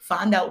are.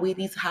 Find out where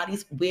these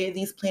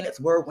planets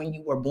were when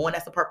you were born.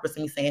 That's the purpose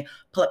of me saying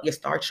pull up your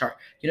star chart.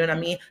 You know what I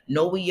mean?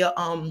 Know where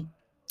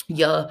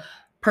your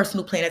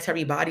personal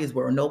planetary bodies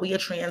were. Know where your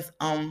trans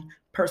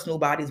personal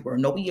bodies were.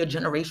 Know where your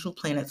generational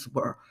planets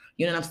were.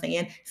 You know what I'm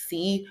saying?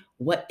 See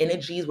what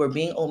energies were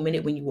being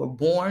omitted when you were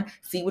born.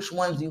 See which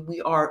ones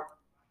we are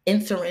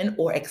entering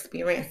or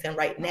experiencing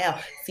right now.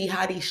 See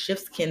how these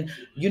shifts can,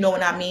 you know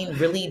what I mean,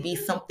 really be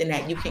something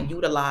that you can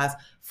utilize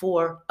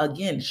for,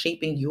 again,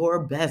 shaping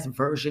your best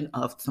version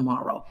of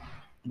tomorrow.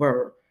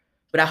 Word.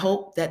 But I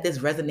hope that this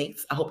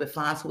resonates. I hope it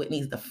finds who it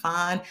needs to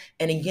find.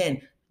 And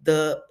again,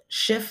 the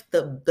shift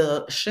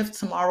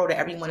tomorrow that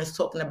everyone is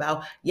talking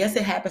about, yes,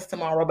 it happens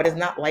tomorrow, but it's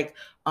not like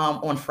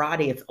on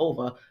Friday it's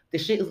over. The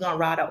shit is gonna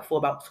ride out for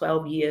about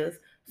 12 years.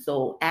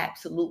 So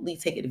absolutely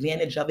take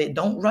advantage of it.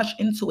 Don't rush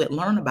into it.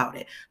 Learn about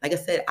it. Like I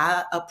said,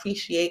 I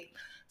appreciate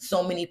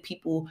so many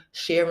people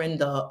sharing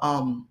the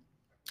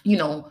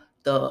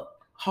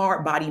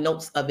hard body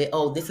notes of it.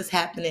 Oh, this is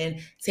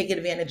happening. Take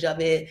advantage of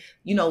it.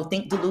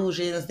 Think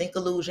delusions, think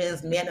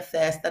illusions,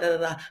 manifest, da da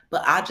da.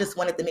 But I just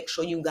wanted to make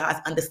sure you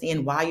guys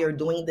understand why you're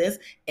doing this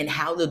and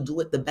how to do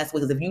it the best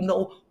way. Because if you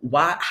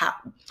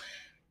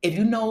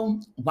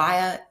know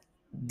why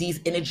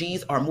these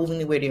energies are moving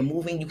the way they're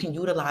moving, you can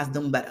utilize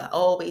them better. I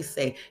always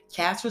say,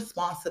 cast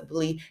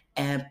responsibly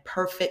and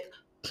perfect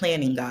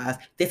planning, guys.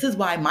 This is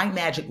why my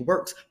magic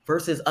works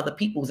versus other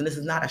people's. And this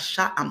is not a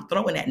shot I'm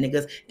throwing at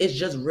niggas. It's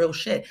just real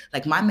shit.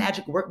 Like, my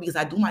magic work because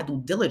I do my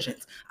due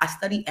diligence. I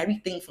study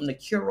everything from the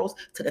curos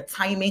to the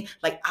timing.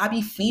 Like, I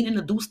be fiending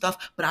to do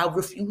stuff, but I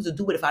refuse to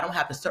do it if I don't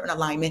have a certain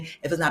alignment,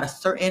 if it's not a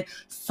certain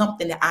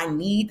something that I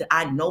need that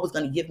I know is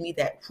going to give me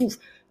that proof.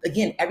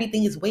 Again,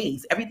 everything is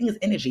waves, everything is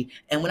energy.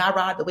 And when I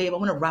ride the wave, I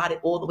want to ride it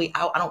all the way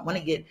out. I don't want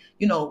to get,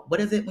 what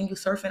is it when you're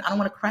surfing? I don't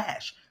want to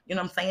crash. You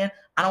know what I'm saying?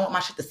 I don't want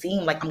my shit to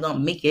seem like I'm gonna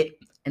make it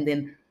and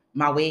then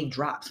my wave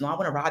drops. No, I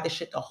want to ride this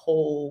shit the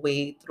whole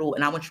way through.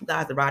 And I want you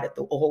guys to ride it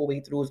the whole way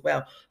through as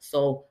well.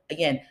 So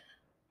again,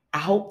 I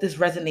hope this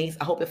resonates.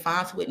 I hope it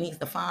finds who it needs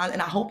to find.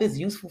 And I hope it's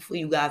useful for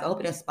you guys. I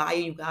hope it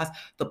inspires you guys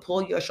to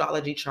pull your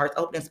astrology charts.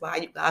 I hope it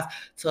inspires you guys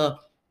to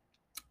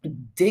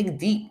dig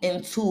deep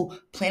into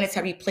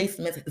planetary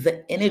placements,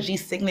 the energy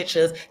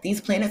signatures.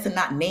 These planets are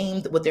not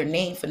named what they're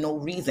named for no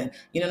reason.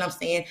 You know what I'm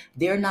saying?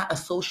 They're not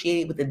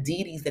associated with the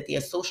deities that they're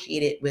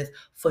associated with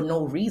for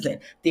no reason.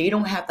 They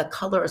don't have the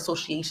color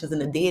associations and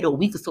the day of the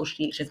week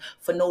associations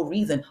for no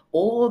reason.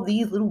 All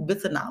these little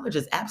bits of knowledge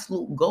is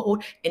absolute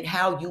gold in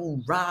how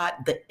you ride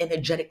the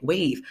energetic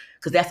wave.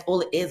 Because that's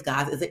all it is,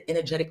 guys, is an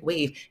energetic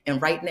wave.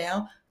 And right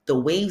now, the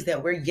waves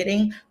that we're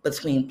getting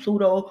between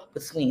Pluto,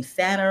 between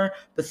Saturn,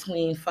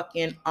 between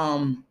fucking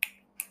who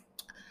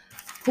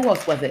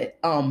else was it?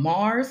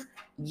 Mars.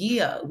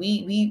 Yeah,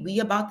 we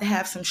about to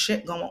have some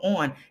shit going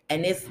on.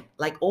 And it's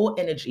like all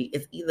energy.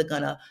 It's either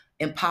gonna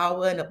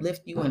empower and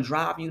uplift you and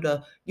drive you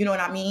to, you know what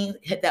I mean,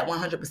 hit that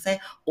 100%,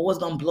 or it's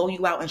gonna blow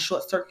you out and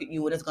short circuit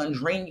you and it's gonna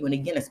drain you. And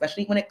again,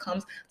 especially when it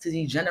comes to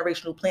these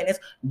generational planets,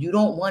 you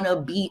don't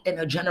wanna be in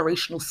a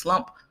generational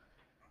slump.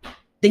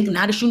 Think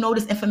now that you know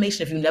this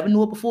information, if you never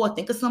knew it before,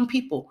 think of some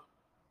people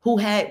who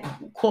had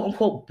quote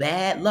unquote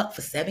bad luck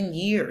for 7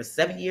 years,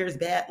 7 years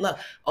bad luck.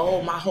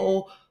 Oh, my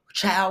whole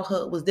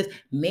childhood was this.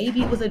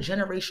 Maybe it was a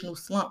generational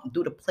slump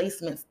due to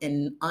placements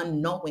and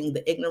unknowing,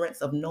 the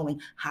ignorance of knowing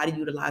how to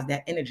utilize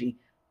that energy.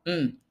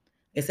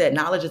 It said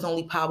knowledge is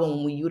only power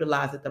when we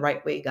utilize it the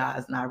right way,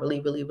 guys. And I really,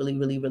 really, really,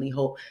 really, really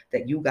hope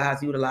that you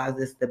guys utilize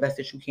this the best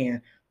that you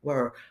can.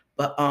 Word.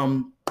 But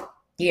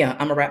yeah,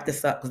 I'm gonna wrap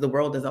this up because the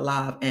world is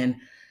alive and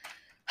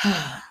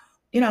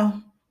you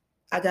know,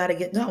 I got to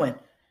get going.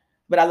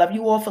 But I love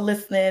you all for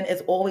listening.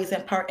 It's always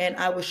important.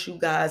 I wish you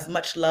guys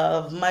much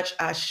love, much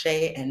ashe,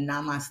 and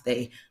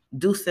namaste.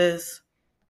 Deuces.